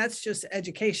theology. That's just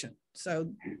education.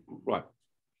 So, right.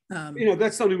 You know,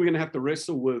 that's something we're going to have to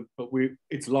wrestle with, but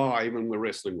it's live and we're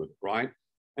wrestling with it, right?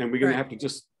 And we're going to have to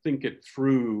just think it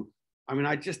through. I mean,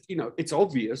 you know, it's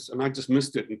obvious, and I just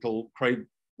missed it until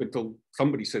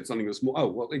somebody said something this morning.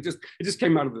 Oh, well, it just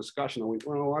came out of the discussion. I went,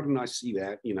 well, why didn't I see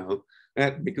that? You know,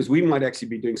 because we might actually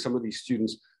be doing some of these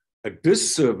students a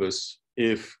disservice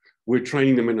if we're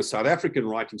training them in a South African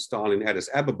writing style in Addis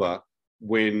Ababa,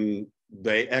 when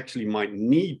they actually might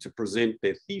need to present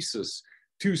their thesis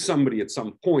to somebody at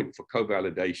some point for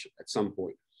co-validation at some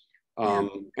point.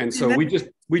 And so we just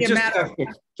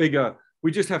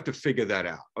have to figure that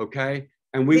out, okay?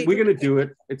 And we're going to do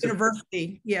it. It's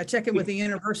university. Check in with the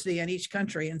university in each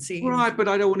country and see. Right, but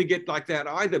I don't want to get like that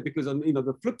either, because, you know,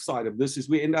 the flip side of this is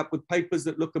we end up with papers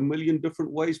that look a million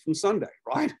different ways from Sunday,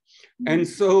 right?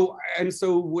 Mm-hmm. And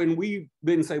so when we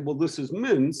then say, well, this is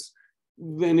MINTS,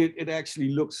 then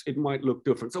it might look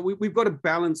different. So we've got to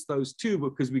balance those two,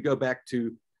 because we go back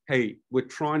to, hey, we're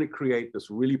trying to create this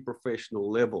really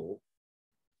professional level,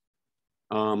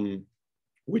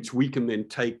 which we can then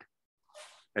take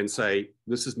and say,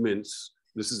 this is MINTS,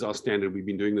 this is our standard, we've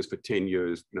been doing this for 10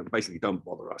 years, you know, basically don't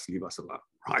bother us, leave us alone,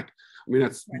 right? I mean,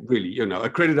 that's really, you know,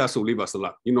 accredit us or leave us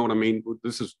alone. You know what I mean?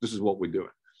 This is what we're doing.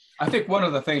 I think one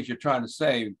of the things you're trying to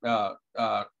say,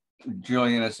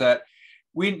 Julian, is that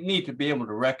we need to be able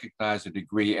to recognize a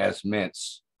degree as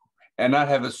MINTS and not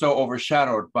have it so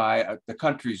overshadowed by the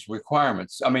country's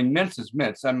requirements. I mean, MINTS is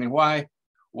MINTS. I mean, why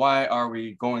are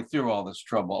we going through all this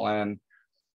trouble?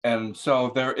 And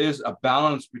so there is a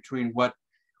balance between what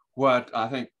I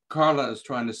think Carla is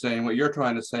trying to say and what you're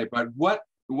trying to say, but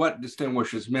what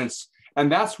distinguishes MINTS?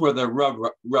 And that's where the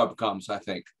rub comes, I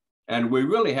think. And we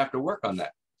really have to work on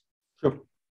that. Sure,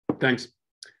 thanks.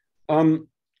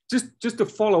 Just to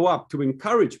follow up, to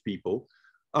encourage people,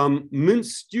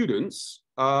 MINTS students,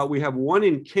 we have one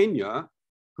in Kenya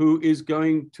who is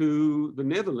going to the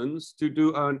Netherlands to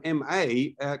do an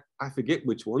MA at, I forget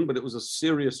which one, but it was a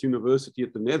serious university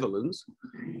at the Netherlands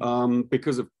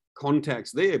because of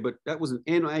contacts there. But that was an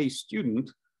MA student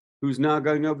who's now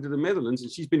going over to the Netherlands, and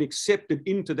she's been accepted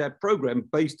into that program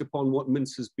based upon what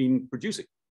MINTS has been producing,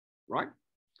 right?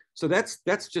 So that's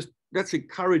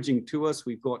encouraging to us.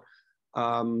 We've got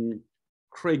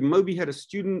Craig Moby had a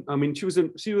student. I mean, she was a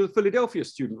Philadelphia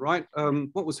student, right?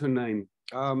 What was her name?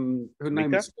 Her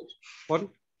name is what?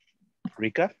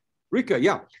 Rika,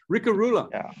 yeah, Rika Ruler.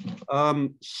 Yeah.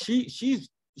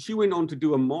 She went on to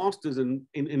do a master's in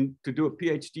to do a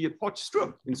PhD at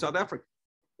Potchefstroom in South Africa,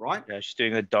 right? Yeah, she's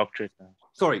doing a doctorate now.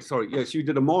 Sorry. Yeah, she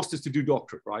did a master's to do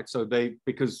doctorate, right? So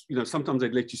because sometimes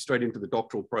they'd let you straight into the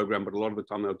doctoral program, but a lot of the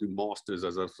time they'll do masters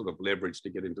as a sort of leverage to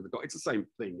get into the doctorate. It's the same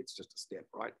thing. It's just a step,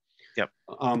 right? Yep.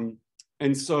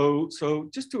 And so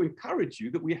just to encourage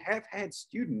you that we have had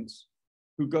students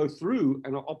who go through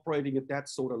and are operating at that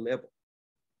sort of level,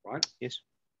 right? Yes.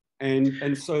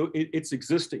 And so it's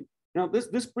existing. Now,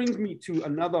 this brings me to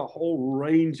another whole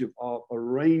range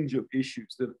of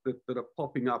issues that are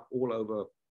popping up all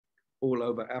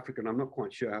over Africa. And I'm not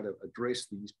quite sure how to address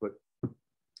these, but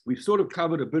we've sort of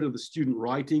covered a bit of the student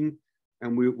writing,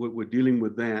 and we're dealing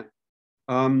with that.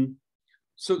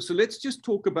 So let's just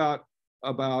talk about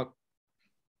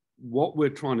what we're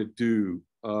trying to do.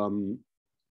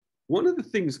 One of the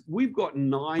things, we've got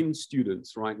 9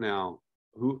 students right now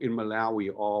who in Malawi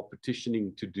are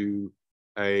petitioning to do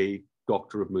a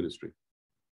Doctor of Ministry.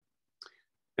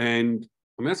 And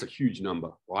I mean, that's a huge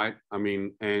number, right? I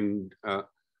mean, and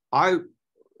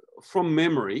from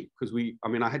memory, because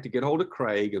I had to get hold of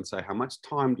Craig and say, how much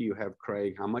time do you have,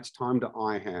 Craig? How much time do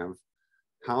I have?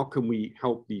 How can we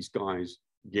help these guys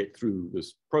get through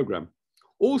this program?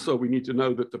 Also, we need to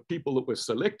know that the people that we're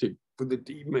selecting for the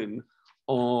DMin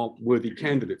are worthy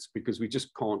candidates, because we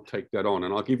just can't take that on.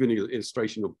 And I'll give you an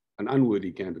illustration of an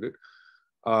unworthy candidate.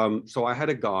 So I had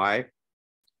a guy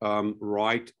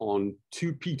write on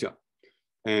 2 Peter,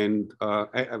 and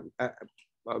Alan's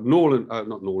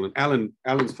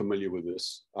familiar with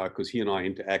this because he and I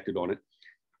interacted on it.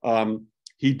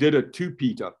 He did a 2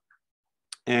 Peter,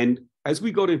 and as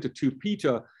we got into 2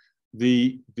 Peter,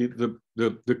 the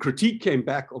critique came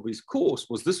back of his course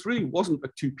was this really wasn't a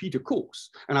 2 Peter course.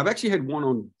 And I actually had one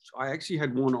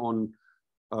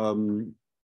on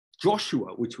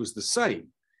Joshua, which was the same.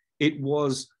 It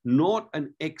was not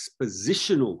an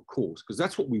expositional course, because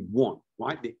that's what we want,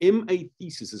 right? The MA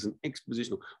thesis is an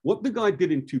expositional. What the guy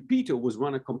did in 2 Peter was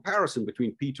run a comparison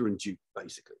between Peter and Jude,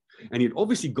 basically. And he'd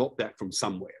obviously got that from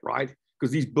somewhere, right?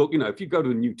 Because these books, if you go to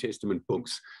the New Testament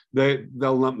books, they'll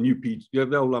lump 2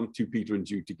 Peter and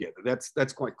Jude together.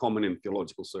 That's quite common in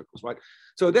theological circles, right?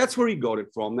 So that's where he got it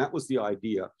from. That was the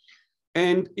idea.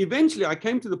 And eventually I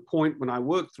came to the point when I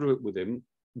worked through it with him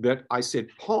that I said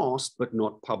pass, but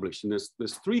not publish. And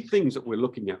there's 3 things that we're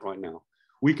looking at right now.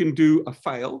 We can do a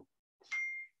fail.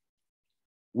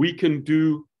 We can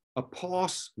do a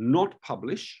pass, not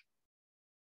publish.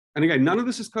 And again, none of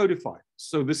this is codified.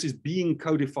 So this is being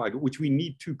codified, which we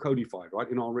need to codify, right,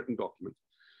 in our written document.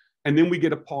 And then we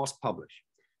get a pass, publish.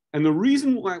 And the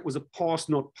reason why it was a pass,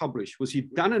 not publish, was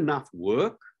he'd done enough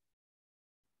work,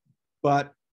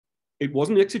 but it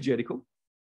wasn't exegetical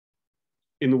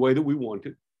in the way that we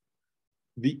wanted.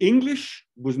 The English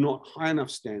was not high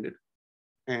enough standard.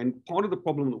 And part of the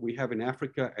problem that we have in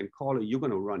Africa, and Carla, you're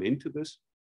going to run into this.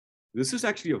 This is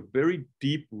actually a very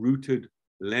deep-rooted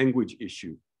language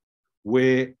issue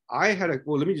where I had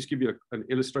well, let me just give you an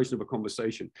illustration of a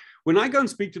conversation. When I go and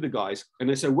speak to the guys and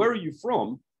they say, where are you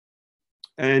from?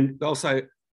 And they'll say,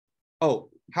 oh,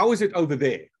 how is it over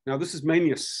there? Now, this is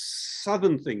mainly a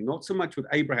Southern thing, not so much with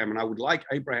Abraham. And I would like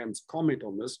Abraham's comment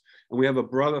on this. And we have a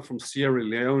brother from Sierra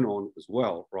Leone on as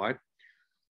well, right?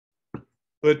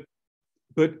 But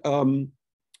they'll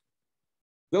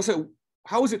say,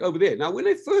 how is it over there? Now, when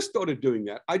they first started doing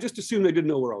that, I just assumed they didn't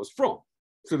know where I was from.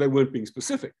 So they weren't being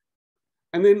specific.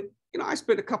 And then, I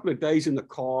spent a couple of days in the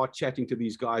car chatting to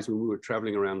these guys when we were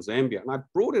traveling around Zambia. And I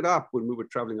brought it up when we were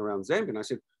traveling around Zambia. And I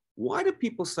said, why do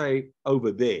people say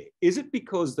over there? Is it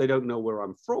because they don't know where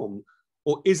I'm from?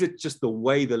 Or is it just the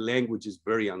way the language is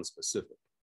very unspecific?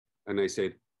 And they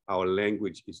said, our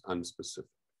language is unspecific.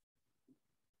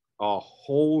 Our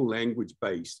whole language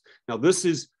base. Now, this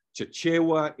is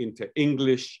Chichewa into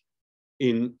English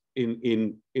in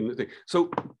the thing. So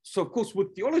of course,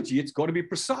 with theology, it's got to be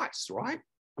precise, right?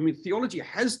 I mean, theology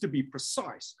has to be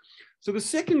precise. So the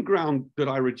second ground that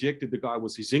I rejected the guy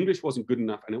was his English wasn't good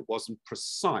enough and it wasn't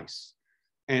precise.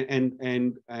 And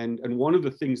one of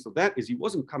the things of that is he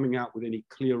wasn't coming out with any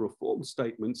clear reform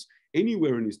statements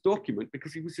anywhere in his document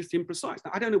because he was just imprecise.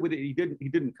 Now, I don't know whether he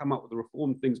didn't come up with the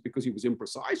reform things because he was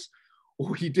imprecise,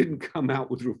 or he didn't come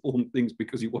out with reform things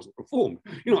because he wasn't reformed.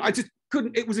 I just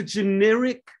couldn't. It was a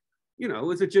generic, it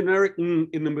was a generic in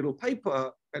the middle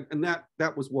paper, and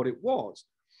that was what it was.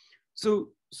 So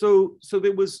so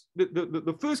there was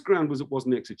the first ground was it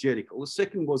wasn't exegetical. The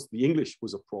second was the English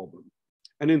was a problem.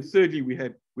 And then thirdly, we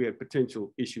had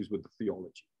potential issues with the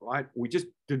theology, right? We just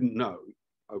didn't know,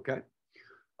 okay?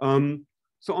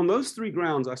 So on those three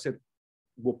grounds, I said,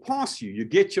 we'll pass you, you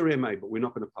get your MA, but we're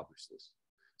not going to publish this.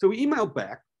 So we emailed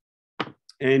back,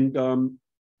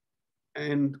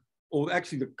 or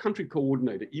actually the country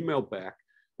coordinator emailed back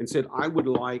and said, I would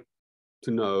like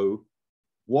to know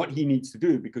what he needs to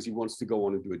do because he wants to go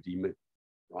on and do a DMIN,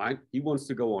 right? He wants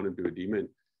to go on and do a DMIN.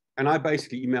 And I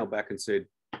basically emailed back and said,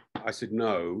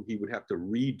 no, he would have to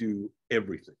redo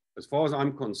everything. As far as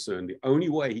I'm concerned, the only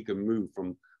way he can move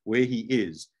from where he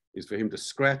is for him to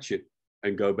scratch it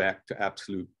and go back to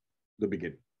absolute the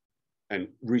beginning and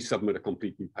resubmit a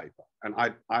complete new paper. And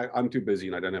I'm too busy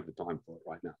and I don't have the time for it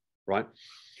right now, right?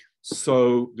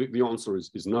 So the answer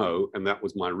is no, and that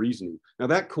was my reasoning. Now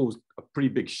that caused a pretty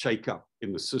big shakeup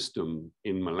in the system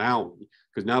in Malawi,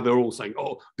 because now they're all saying,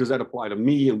 oh, does that apply to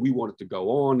me? And we want it to go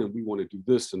on, and we want to do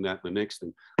this and that and the next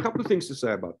thing. A couple of things to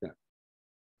say about that.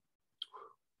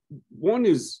 One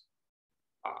is,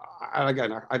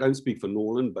 again, I don't speak for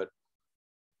Norland, but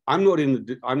I'm not in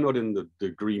the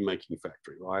degree making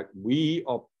factory, right? We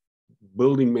are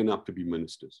building men up to be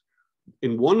ministers.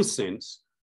 In one sense,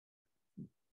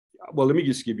 well, let me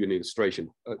just give you an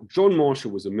illustration. John Marshall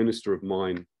was a minister of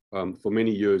mine for many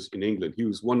years in England. He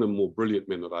was one of the more brilliant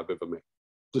men that I've ever met,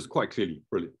 just quite clearly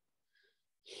brilliant.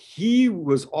 He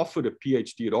was offered a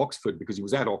PhD at Oxford because he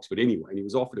was at Oxford anyway, and he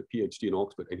was offered a PhD in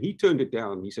Oxford, and he turned it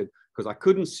down. He said, because I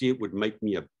couldn't see it would make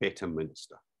me a better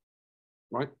minister,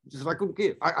 right? He said, I couldn't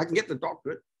get it. I can get the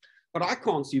doctorate, but I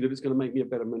can't see that it's going to make me a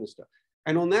better minister.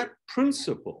 And on that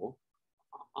principle,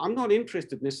 I'm not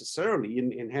interested necessarily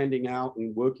in handing out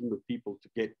and working with people to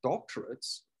get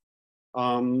doctorates.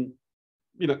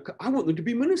 You know, I want them to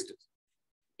be ministers.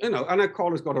 You know, I know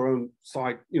Carla's got her own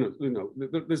side,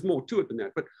 there's more to it than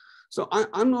that. But so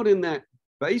I'm not in that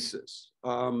basis.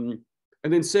 And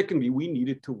then secondly, we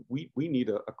need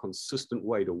a consistent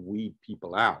way to weed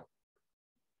people out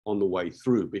on the way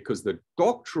through, because the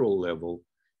doctoral level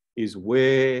is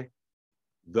where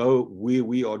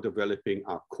we are developing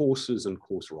our courses and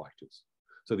course writers.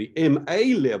 So the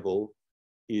MA level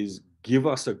is give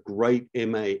us a great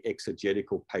MA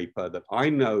exegetical paper that I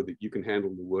know that you can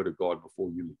handle the word of God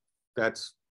before you leave.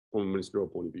 That's from a ministerial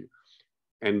point of view.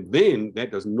 And then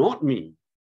that does not mean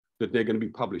that they're going to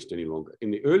be published any longer.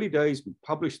 In the early days, we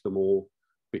published them all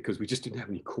because we just didn't have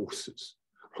any courses,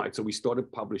 right? So we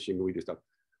started publishing and we just stuff.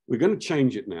 We're going to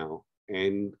change it now.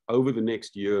 And over the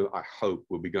next year, I hope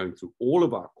we'll be going through all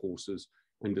of our courses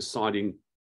and deciding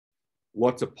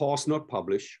what's a pass, not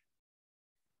publish,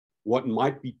 what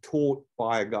might be taught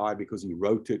by a guy because he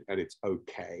wrote it and it's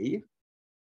okay.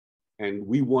 And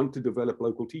we want to develop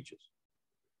local teachers.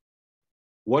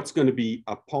 What's going to be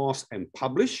a pass and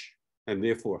publish, and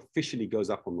therefore officially goes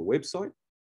up on the website.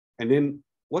 And then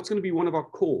what's going to be one of our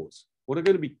cores? What are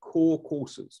going to be core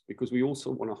courses? Because we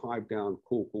also want to hive down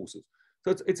core courses.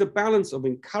 So it's a balance of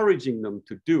encouraging them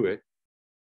to do it,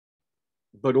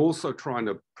 but also trying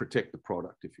to protect the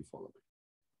product, if you follow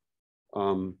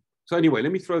me. So anyway,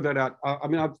 let me throw that out. I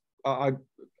mean,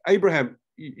 Abraham,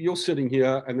 you're sitting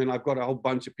here, and then I've got a whole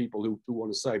bunch of people who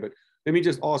want to say, but let me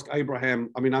just ask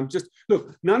Abraham. I mean,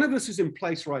 look, none of this is in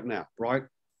place right now, right?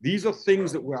 These are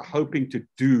things that we're hoping to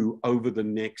do over the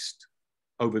next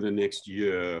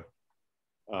year.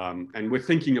 And we're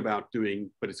thinking about doing,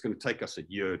 but it's going to take us a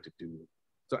year to do it.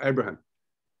 So Abraham.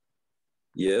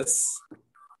 Yes.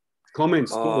 Comments,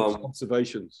 thoughts,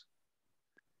 observations.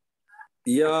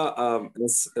 Yeah,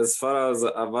 as far as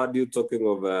I've heard you talking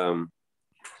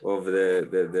of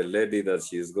the lady that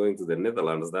she's going to the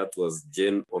Netherlands, that was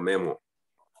Jane Omemo.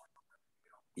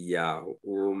 Yeah,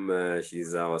 whom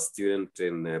she's our student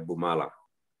in Bumala.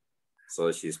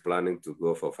 So she's planning to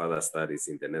go for further studies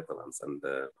in the Netherlands. And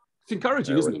it's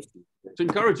encouraging, isn't it? It's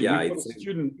encouraging. Yeah, it's a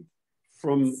student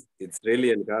from. It's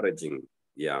really encouraging.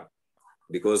 Yeah,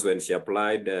 because when she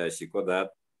applied, she got that,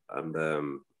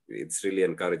 and it's really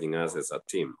encouraging us as a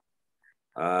team.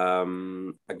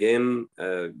 Again,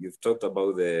 you've talked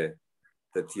about the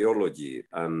theology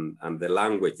and the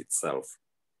language itself.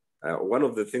 One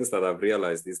of the things that I've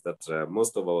realized is that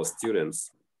most of our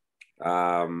students,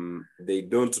 they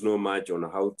don't know much on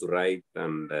how to write,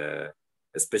 and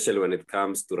especially when it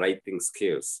comes to writing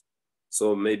skills.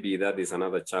 So maybe that is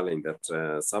another challenge,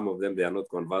 that some of them, they are not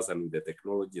conversant with the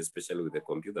technology, especially with the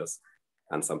computers.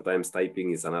 And sometimes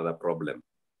typing is another problem.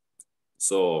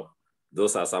 So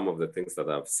those are some of the things that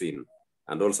I've seen.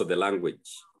 And also the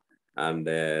language and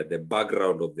the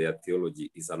background of their theology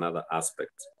is another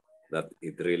aspect that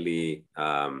it really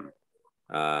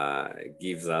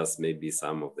gives us maybe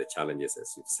some of the challenges,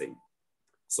 as you've said.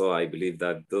 So I believe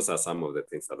that those are some of the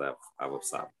things that I've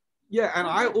observed. Yeah, and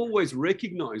I always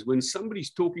recognize when somebody's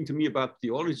talking to me about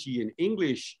theology in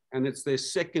English and it's their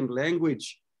second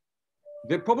language,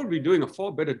 they're probably doing a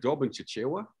far better job in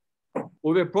Chichewa,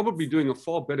 or they're probably doing a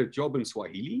far better job in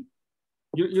Swahili.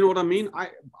 You know what I mean?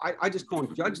 I just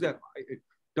can't judge that.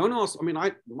 Don't ask. I mean,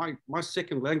 my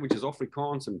second language is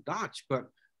Afrikaans and Dutch, but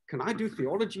can I do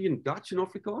theology in Dutch and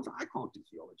Afrikaans? I can't do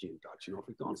theology in Dutch and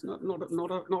Afrikaans.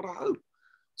 Not a hope.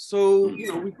 So, you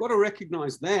know, we've got to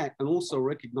recognize that, and also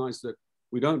recognize that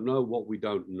we don't know what we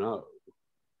don't know.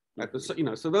 You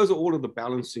know, so those are all of the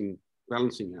balancing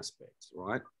aspects,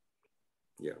 right?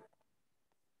 Yeah.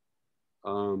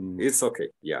 It's okay.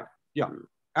 Yeah. Yeah.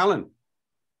 Alan.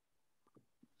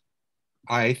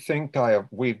 I think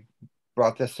we've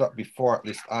brought this up before, at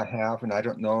least I have, and I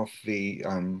don't know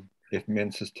if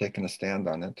MINTS has taken a stand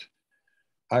on it.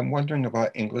 I'm wondering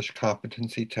about English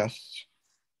competency tests.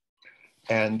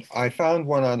 And I found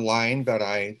one online that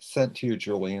I sent to you,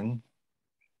 Julian.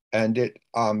 And it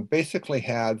basically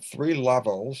had 3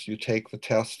 levels. You take the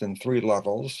test in 3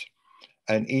 levels.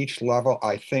 And each level,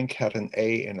 I think, had an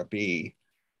A and a B.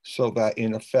 So that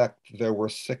in effect, there were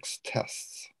 6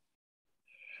 tests.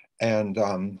 And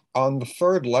on the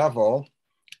 3rd level,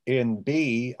 in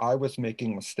B, I was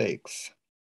making mistakes.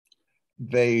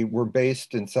 They were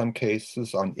based in some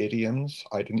cases on idioms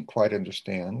I didn't quite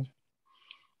understand.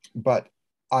 But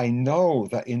I know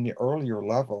that in the earlier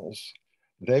levels,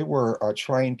 they were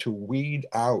trying to weed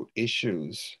out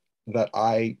issues that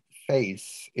I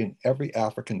face in every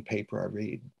African paper I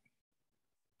read.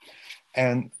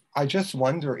 And I just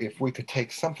wonder if we could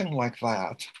take something like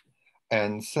that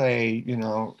and say, you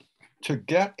know, to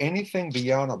get anything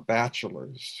beyond a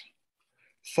bachelor's,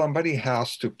 somebody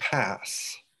has to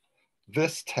pass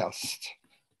this test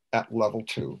at level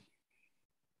 2.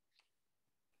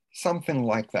 Something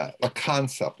like that, a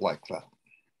concept like that.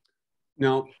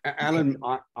 Now, Alan,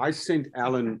 I sent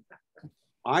Alan,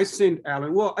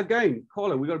 well, again,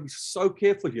 Carla, we got to be so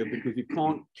careful here because you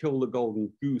can't kill the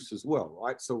golden goose as well,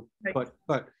 right? So, right.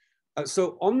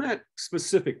 So on that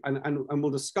specific, and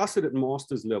we'll discuss it at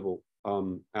master's level,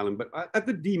 Alan, but at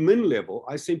the DMin level,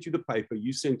 I sent you the paper,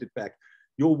 you sent it back.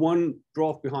 You're 1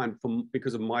 draft behind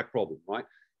because of my problem, right?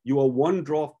 You are 1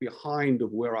 draft behind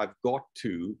of where I've got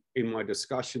to in my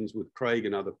discussions with Craig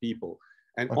and other people.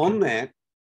 And okay.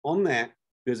 on that,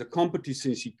 there's a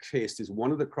competency test is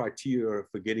one of the criteria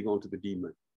for getting onto the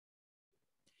DMin,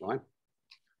 right?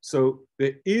 So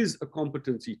there is a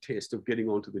competency test of getting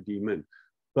onto the DMin.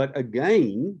 But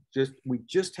again, we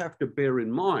just have to bear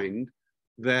in mind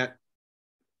that,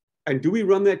 and do we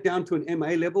run that down to an MA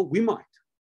level? We might,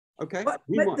 okay? But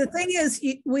the thing is,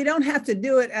 we don't have to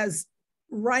do it as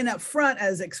right up front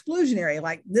as exclusionary,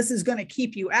 like this is going to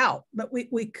keep you out. But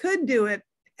we could do it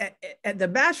at the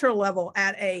bachelor level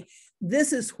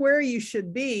this is where you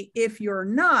should be. If you're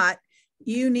not,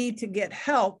 you need to get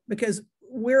help because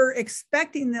we're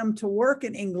expecting them to work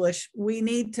in English. We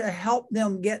need to help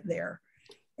them get there.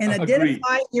 And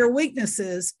identifying your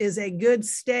weaknesses is a good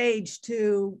stage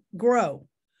to grow.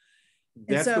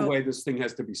 That's the way this thing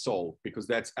has to be solved, because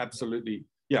that's absolutely,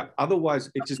 yeah.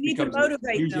 Otherwise, it just becomes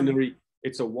exclusionary.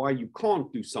 It's a why you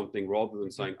can't do something rather than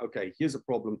saying, okay, here's a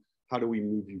problem. How do we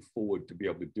move you forward to be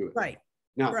able to do it? Right.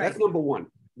 Now, that's number 1.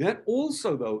 That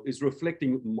also, though, is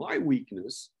reflecting my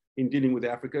weakness in dealing with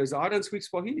Africa is I don't speak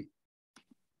Swahili.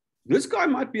 This guy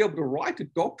might be able to write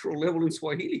at doctoral level in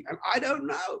Swahili, and I don't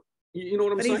know. You know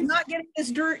what I'm saying? But he's not getting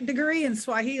his degree in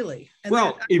Swahili. And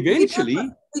well, eventually,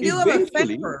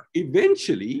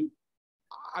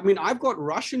 I mean, I've got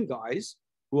Russian guys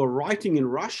who are writing in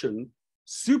Russian,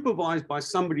 supervised by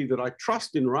somebody that I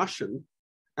trust in Russian,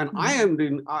 and I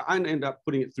end up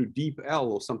putting it through DeepL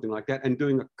or something like that and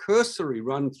doing a cursory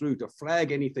run through to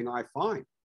flag anything I find,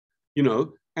 you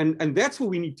know, and that's where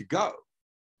we need to go.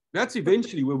 That's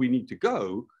eventually where we need to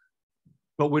go,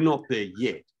 but we're not there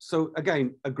yet. So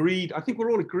again, agreed. I think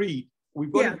we're all agreed.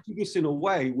 We've got to do this in a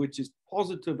way which is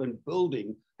positive and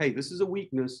building. Hey, this is a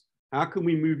weakness. How can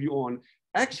we move you on?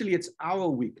 Actually, it's our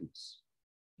weakness.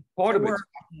 Part of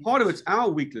it's our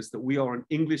weakness that we are an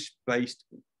English-based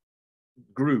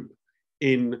group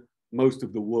in most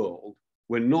of the world.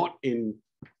 We're not in,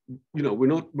 you know, we're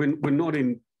not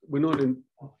in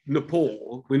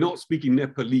Nepal. We're not speaking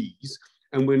Nepalese,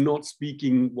 and we're not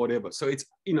speaking whatever. So it's,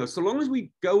 you know, so long as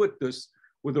we go at this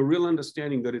with a real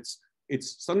understanding that it's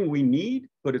something we need,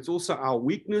 but it's also our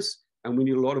weakness, and we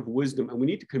need a lot of wisdom, and we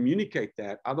need to communicate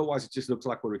that. Otherwise, it just looks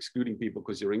like we're excluding people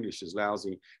because your English is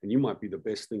lousy, and you might be the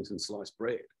best things in sliced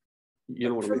bread. You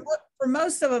know what I mean? For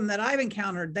most of them that I've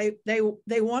encountered,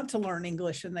 they want to learn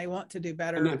English and they want to do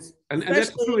better. And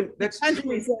that's true.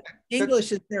 Countries that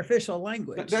English is their official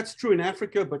language. That's true in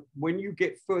Africa, but when you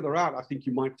get further out, I think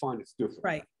you might find it's different.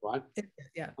 Right. Right.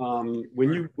 Yeah.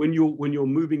 When you're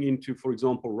moving into, for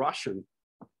example, Russian,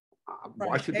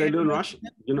 why should they learn Russian?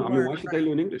 You know, I mean, why should they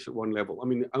learn English at one level? I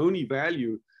mean, the only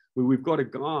value we've got a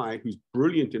guy who's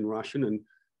brilliant in Russian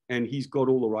and he's got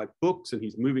all the right books and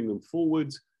he's moving them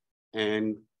forwards.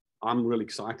 And I'm really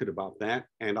excited about that.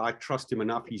 And I trust him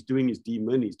enough. He's doing his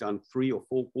DMIN. He's done 3 or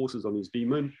 4 courses on his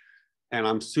DMIN. And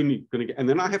I'm soon going to get, and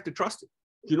then I have to trust him.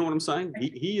 Do you know what I'm saying?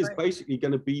 He is basically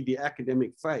going to be the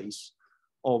academic face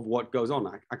of what goes on.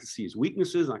 I can see his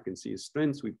weaknesses. I can see his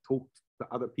strengths. We've talked to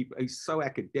other people. He's so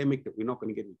academic that we're not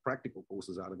going to get any practical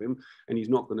courses out of him. And he's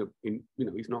not going to,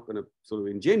 he's not going to sort of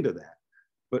engender that.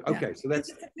 But okay, so that's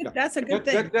a good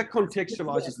thing. That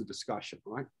contextualizes the discussion,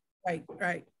 right?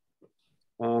 Right.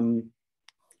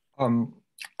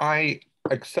 I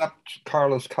accept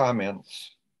Carla's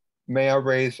comments. May I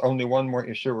raise only one more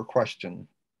issue or question?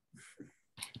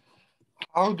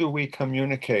 How do we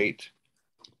communicate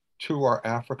to our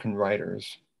African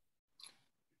writers?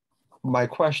 My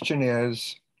question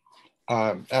is,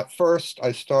 at first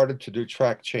I started to do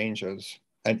track changes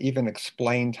and even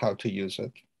explained how to use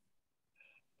it.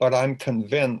 But I'm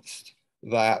convinced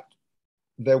that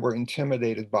they were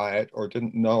intimidated by it or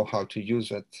didn't know how to use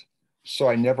it. So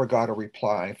I never got a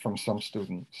reply from some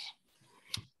students.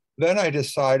 Then I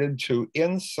decided to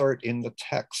insert in the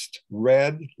text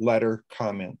red letter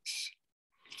comments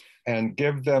and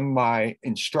give them my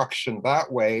instruction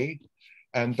that way,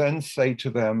 and then say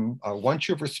to them, once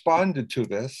you've responded to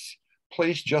this,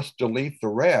 please just delete the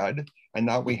red, and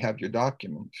now we have your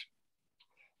document.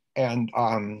 And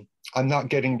I'm not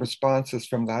getting responses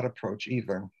from that approach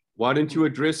either. Why don't you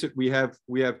address it? We have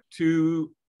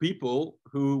 2 people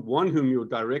one whom you're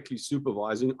directly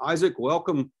supervising. Isaac,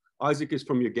 welcome. Isaac is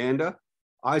from Uganda.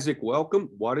 Isaac, welcome.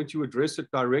 Why don't you address it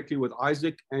directly with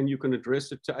Isaac, and you can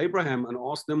address it to Abraham and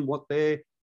ask them what their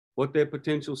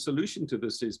potential solution to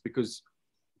this is, because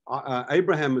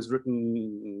Abraham has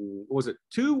written, was it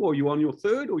 2, or you on your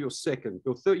 3rd or your 2nd?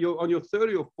 You're on your 3rd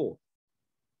or your 4th?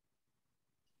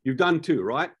 You've done 2,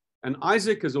 right? And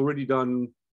Isaac has already done,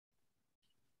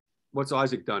 what's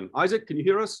Isaac done? Isaac, can you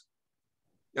hear us?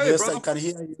 Hey, yes, brother. I can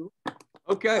hear you.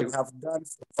 Okay. I have done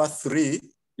first 3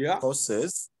 yeah.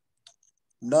 courses.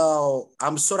 Now,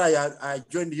 I'm sorry I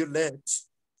joined you late.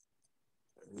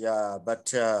 Yeah,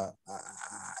 but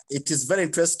it is very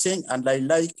interesting, and I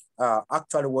like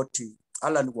actually what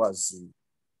Alan was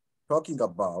talking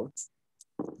about.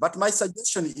 But my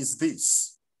suggestion is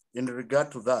this, in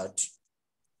regard to that.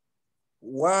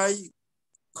 Why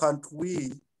can't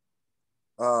we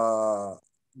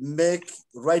make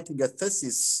writing a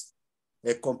thesis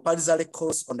a compulsory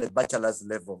course on a bachelor's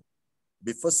level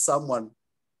before someone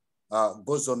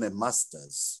goes on a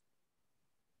master's?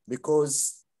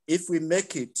 Because if we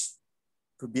make it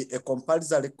to be a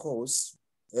compulsory course,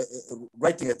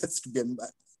 writing a thesis to be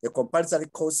a compulsory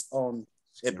course on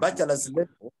a bachelor's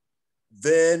level,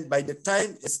 then by the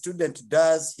time a student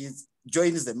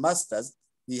joins the master's,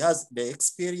 he has the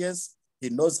experience, he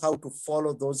knows how to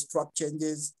follow those track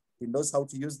changes, he knows how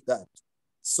to use that.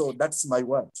 So that's my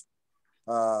word.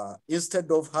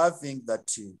 Instead of having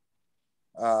that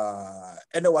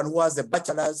anyone who has a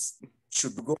bachelor's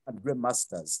should go and do a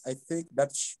master's, I think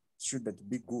that shouldn't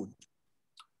be good.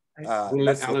 We'll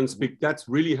let Alan speak. That's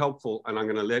really helpful, and I'm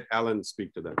going to let Alan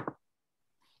speak to that.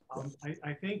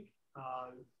 I think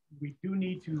we do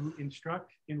need to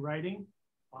instruct in writing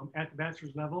at the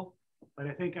bachelor's level, but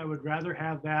I think I would rather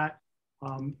have that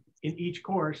in each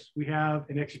course. We have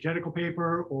an exegetical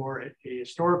paper or a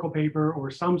historical paper or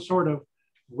some sort of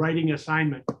writing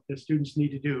assignment that students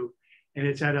need to do. And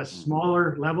it's at a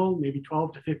smaller level, maybe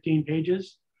 12 to 15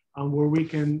 pages, where we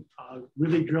can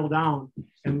really drill down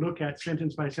and look at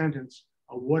sentence by sentence,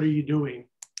 what are you doing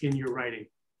in your writing?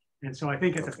 And so I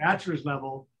think at the bachelor's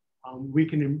level, we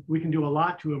can do a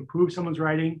lot to improve someone's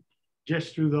writing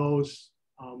just through those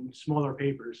smaller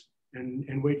papers,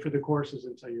 and wait for the courses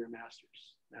until you're a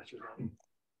master's level.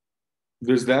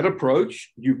 There's that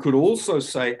approach. You could also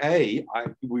say,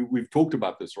 we've talked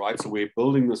about this, right? So we're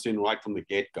building this in right from the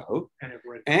get-go.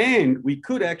 And we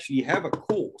could actually have a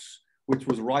course which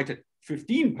was write a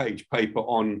 15-page paper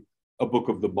on a book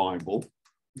of the Bible,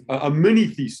 a mini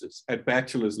thesis at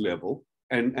bachelor's level,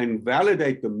 and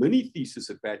validate the mini thesis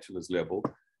at bachelor's level.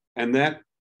 And that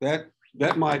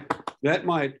might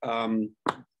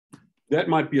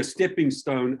be a stepping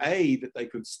stone, that they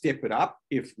could step it up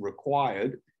if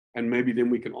required, and maybe then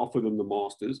we can offer them the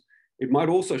masters. It might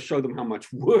also show them how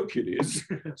much work it is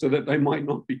so that they might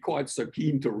not be quite so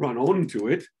keen to run onto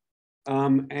it.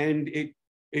 And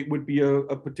it would be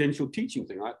a potential teaching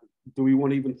thing. Do we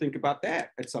want to even think about that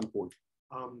at some point?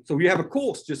 So we have a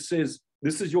course just says,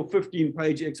 this is your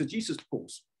 15-page exegesis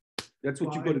course. That's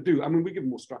what you've got to do. I mean, we give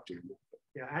more structure than that.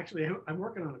 Yeah, actually, I'm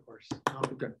working on a course.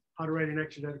 Okay. How to write an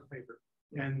exegetical paper.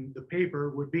 And the paper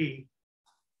would be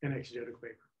an exegetical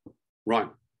paper. Right.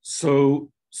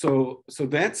 So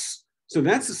that's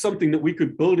something that we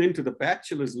could build into the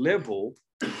bachelor's level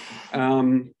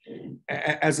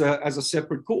as a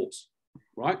separate course,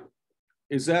 right?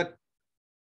 Is that,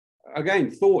 again,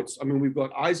 thoughts? I mean, we've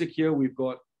got Isaac here. We've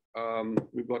got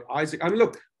Isaac. I mean,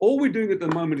 look, all we're doing at the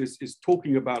moment is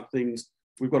talking about things.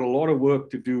 We've got a lot of work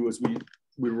to do as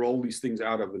we roll these things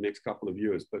out over the next couple of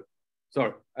years. But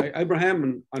sorry,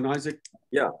 Abraham and Isaac.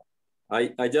 Yeah,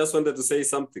 I just wanted to say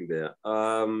something there.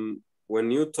 When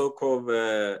you talk of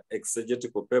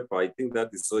exegetical paper, I think that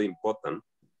is so important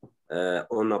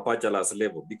on a bachelor's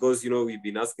level, because, you know, we've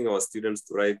been asking our students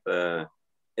to write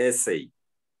essay.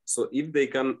 So if they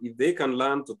can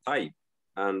learn to type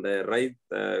and write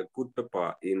good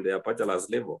paper in their bachelor's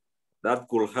level, that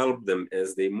could help them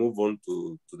as they move on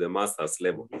to the master's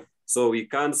level. So we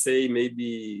can't say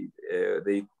maybe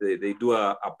they do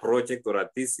a project or a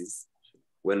thesis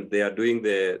when they are doing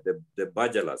the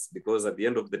bachelor's, because at the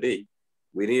end of the day,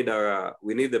 we need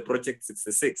the project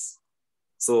 66.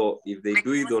 So if they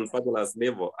do it on bachelor's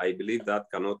level, I believe that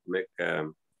cannot make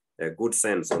a good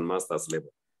sense on master's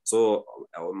level. So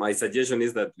my suggestion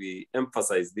is that we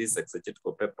emphasize this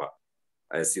exegetical paper,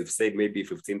 as you've said, maybe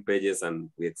 15 pages, and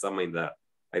we examine that.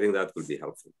 I think that will be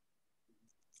helpful.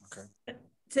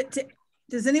 Okay.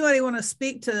 Does anybody want to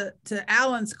speak to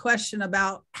Alan's question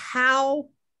about how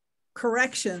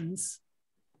corrections,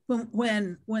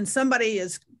 when somebody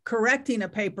is correcting a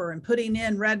paper and putting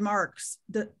in red marks,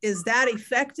 is that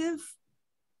effective?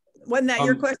 Wasn't that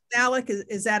your question, Alec?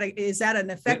 Is that an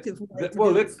effective way?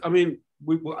 Well, that's, I mean,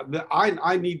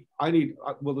 I need,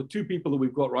 well, the two people that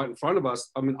we've got right in front of us.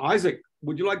 I mean, Isaac,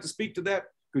 would you like to speak to that?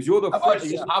 Because you're the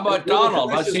How about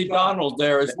Donald? I see Donald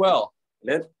there as well.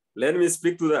 Let me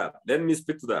speak to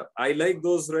that. I like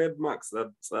those red marks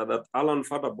that Alan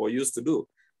Fatterboy used to do,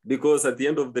 because at the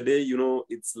end of the day, you know,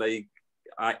 it's like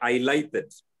I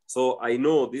lighted. So I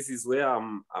know this is where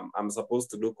I'm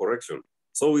supposed to do correction.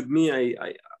 So with me,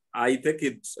 I take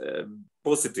it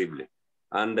positively.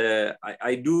 And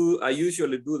I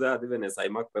usually do that even as I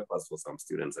mark papers for some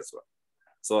students as well.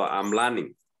 So I'm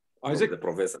learning from the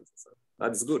professors.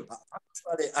 That is good.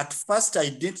 Actually, at first I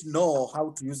didn't know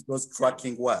how to use those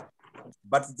tracking words.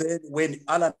 But then when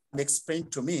Alan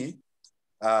explained to me,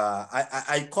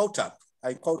 I caught up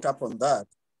on that.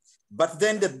 But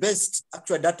then the best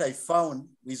actually that I found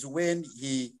is when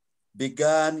he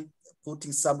began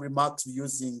putting some remarks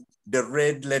using the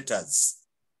red letters.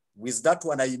 With that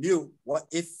one, I knew what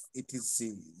if it is,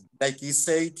 like he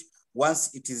said,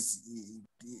 once it is,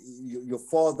 you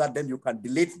follow that, then you can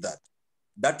delete that.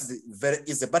 That is very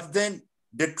easy. But then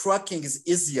the tracking is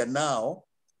easier now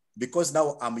because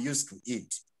now I'm used to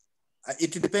it.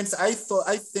 It depends. I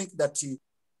think that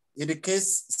in the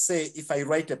case, say, if I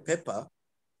write a paper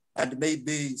and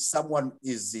maybe someone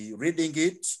is reading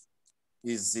it,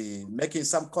 is making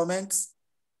some comments,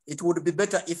 it would be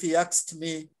better if he asked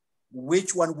me,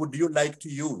 which one would you like to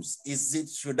use?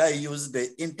 Should I use the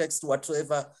in-text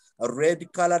whatsoever, a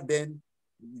red color, then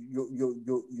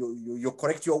you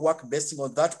correct your work based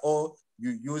on that, or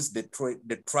you use the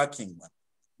tracking one.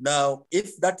 Now,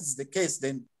 if that is the case,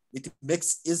 then it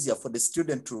makes easier for the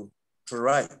student to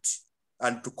write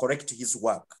and to correct his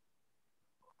work.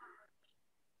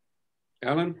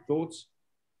 Alan, thoughts?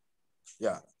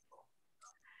 Yeah.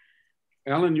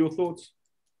 Alan, your thoughts?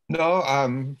 No,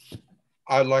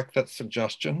 I like that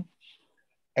suggestion.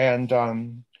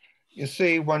 And you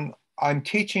see, when I'm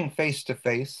teaching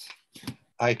face-to-face,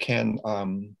 I can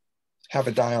have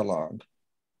a dialogue.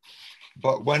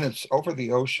 But when it's over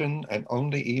the ocean and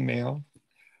only email,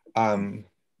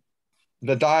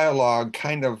 the dialogue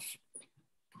kind of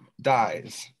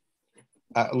dies.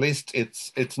 At least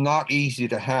it's not easy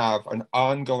to have an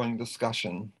ongoing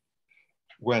discussion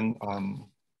when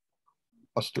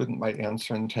a student might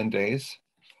answer in 10 days.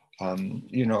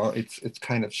 You know, it's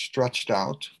kind of stretched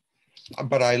out.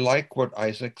 But I like what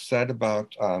Isaac said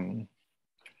about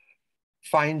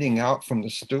finding out from the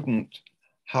student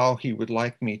how he would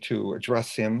like me to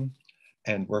address him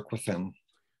and work with him.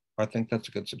 I think that's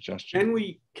a good suggestion.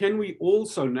 Can we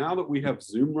also, now that we have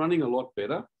Zoom running a lot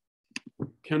better,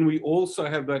 can we also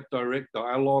have that direct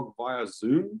dialogue via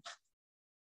Zoom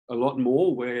a lot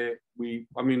more, where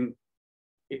I mean,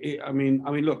 I mean,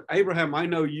 look, Abraham, I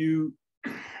know you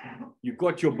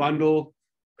got your bundle,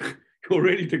 you're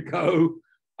ready to go.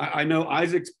 I know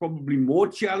Isaac's probably more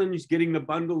challenged getting the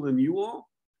bundle than you are,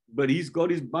 but he's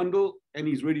got his bundle and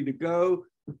he's ready to go.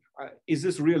 Is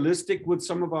this realistic with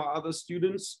some of our other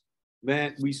students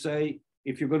that we say,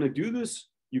 if you're going to do this,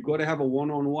 you've got to have a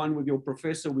one-on-one with your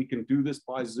professor. We can do this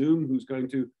by Zoom, who's going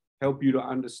to help you to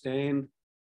understand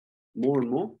more and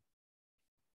more?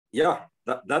 Yeah,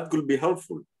 that could be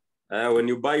helpful. When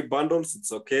you buy bundles,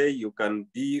 it's okay. You can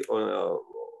be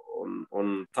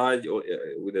on touch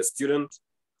with a student,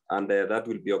 and that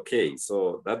will be okay.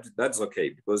 So that's okay,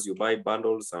 because you buy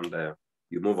bundles and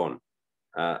you move on.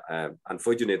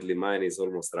 Unfortunately, mine is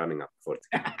almost running up.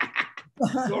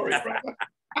 Sorry, brother.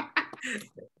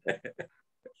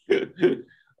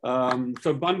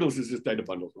 So bundles is just data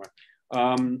bundles, right?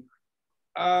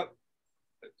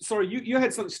 Sorry, you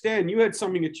had something, Stan, you had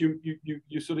something that you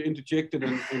sort of interjected,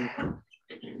 and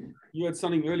you had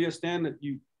something earlier, Stan, that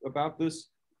about this.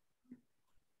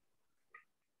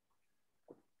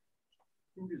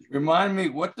 Remind me,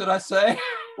 what did I say?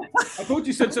 I thought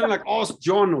you said something like ask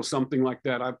John or something like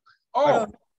that. There are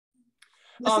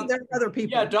other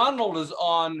people. Yeah, Donald is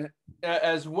on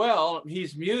as well.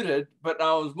 He's muted, but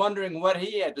I was wondering what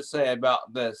he had to say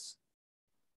about this.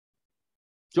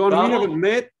 John, Donald? we haven't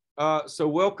met, so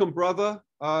welcome, brother.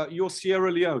 You're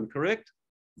Sierra Leone, correct?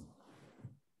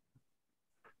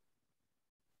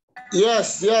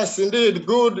 Yes, indeed.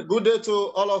 Good day to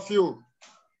all of you.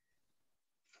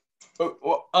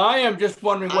 Well, I am just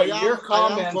wondering what your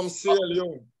comments. I am from Sierra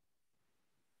Leone.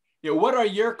 Yeah, what are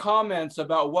your comments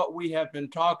about what we have been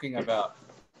talking about?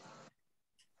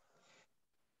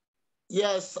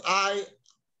 Yes, I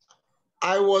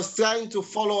was trying to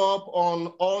follow up on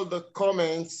all the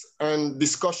comments and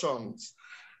discussions,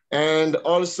 and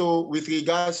also with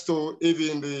regards to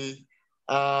even the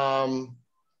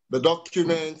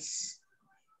documents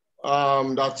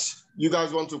that you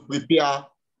guys want to prepare,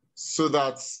 so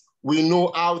that we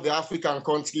know how the African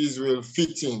countries will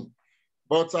fit in.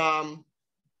 But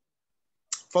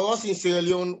for us in Sierra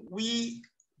Leone, we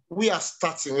are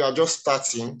starting, we are just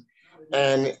starting.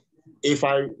 And if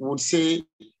I would say,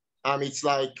 it's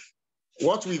like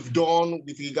what we've done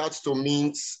with regards to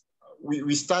MINTS,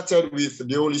 we started with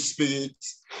the Holy Spirit,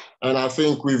 and I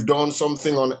think we've done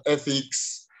something on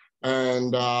ethics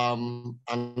and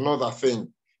another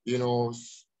thing, you know.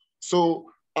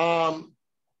 So,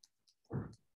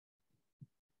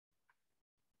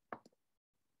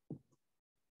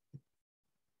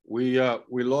 we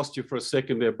lost you for a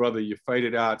second there, brother. You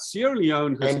faded out. Sierra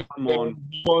Leone has come on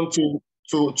to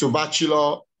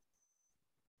bachelor,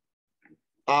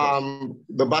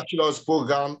 the bachelor's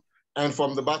program, and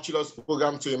from the bachelor's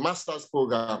program to a master's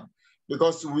program,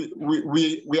 because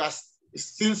we are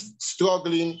still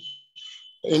struggling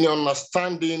in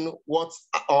understanding what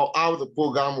or how the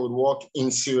program would work in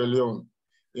Sierra Leone.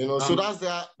 You know, so that's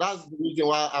the reason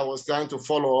why I was trying to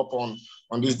follow up on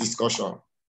this discussion.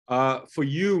 For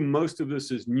you, most of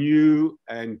this is new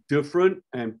and different,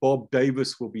 and Bob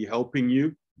Davis will be helping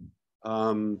you.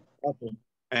 Okay.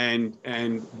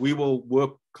 And we will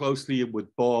work closely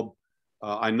with Bob.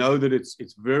 I know that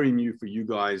it's very new for you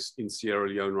guys in Sierra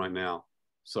Leone right now,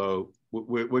 so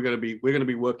we're going to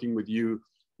be working with you.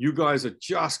 You guys are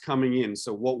just coming in,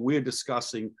 so what we're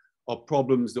discussing are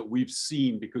problems that we've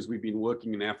seen because we've been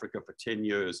working in Africa for 10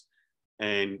 years,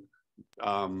 and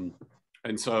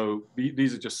so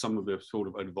these are just some of the sort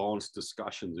of advanced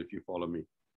discussions, if you follow me.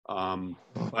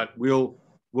 But we'll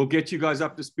get you guys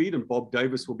up to speed, and Bob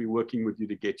Davis will be working with you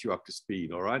to get you up to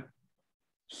speed. All right.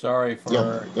 Sorry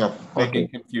for making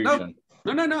confusion.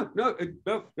 No.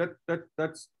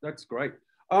 That's great.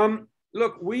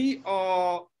 Look, we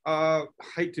are.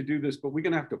 Hate to do this, but we're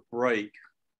going to have to break.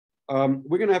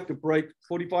 We're going to have to break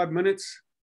 45 minutes.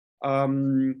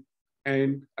 And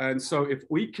so if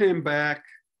we came back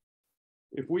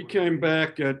at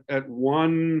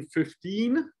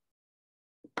 1:15,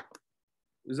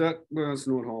 is that, well, it's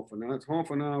not half an hour, it's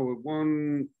half an hour,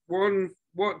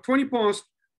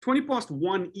 20 past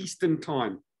 1 Eastern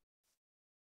time.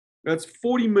 That's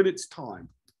 40 minutes time.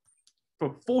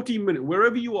 For 40 minutes,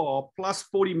 wherever you are, plus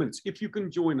 40 minutes. If you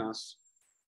can join us,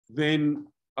 then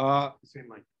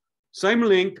same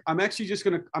link. I'm actually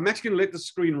gonna let the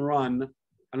screen run,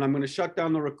 and I'm gonna shut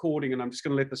down the recording, and I'm just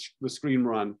gonna let the screen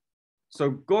run. So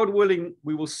God willing,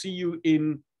 we will see you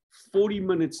in 40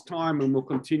 minutes time, and we'll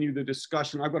continue the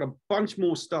discussion. I've got a bunch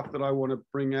more stuff that I want to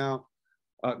bring out.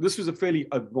 This was a fairly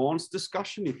advanced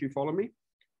discussion, if you follow me.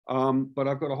 But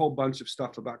I've got a whole bunch of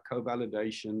stuff about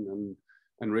co-validation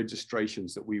and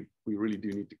registrations that we really do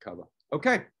need to cover.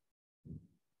 Okay.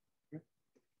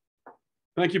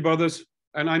 Thank you, brothers.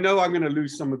 And I know I'm going to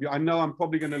lose some of you. I know I'm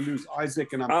probably going to lose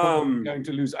Isaac, and I'm probably going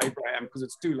to lose Abraham because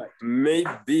it's too late.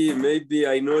 Maybe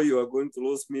I know you are going to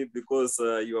lose me because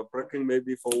you are prepping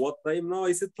maybe for what time now?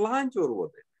 Is it lunch or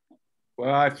what?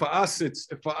 Well, for us it's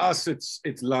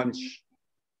lunch.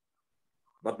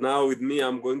 But now with me,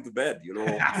 I'm going to bed, you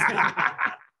know.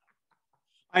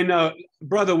 I know,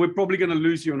 brother, we're probably going to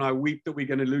lose you, and I weep that we're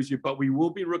going to lose you, but we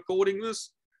will be recording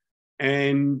this,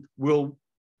 and we'll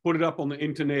put it up on the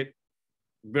internet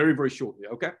very, very shortly,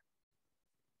 okay?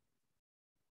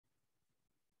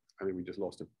 I think we just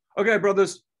lost him. Okay,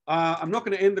 brothers, I'm not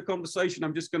going to end the conversation.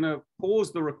 I'm just going to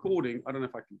pause the recording. I don't know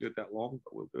if I can do it that long,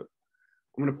 but we'll do it.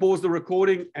 I'm going to pause the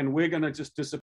recording, and we're going to just disappear.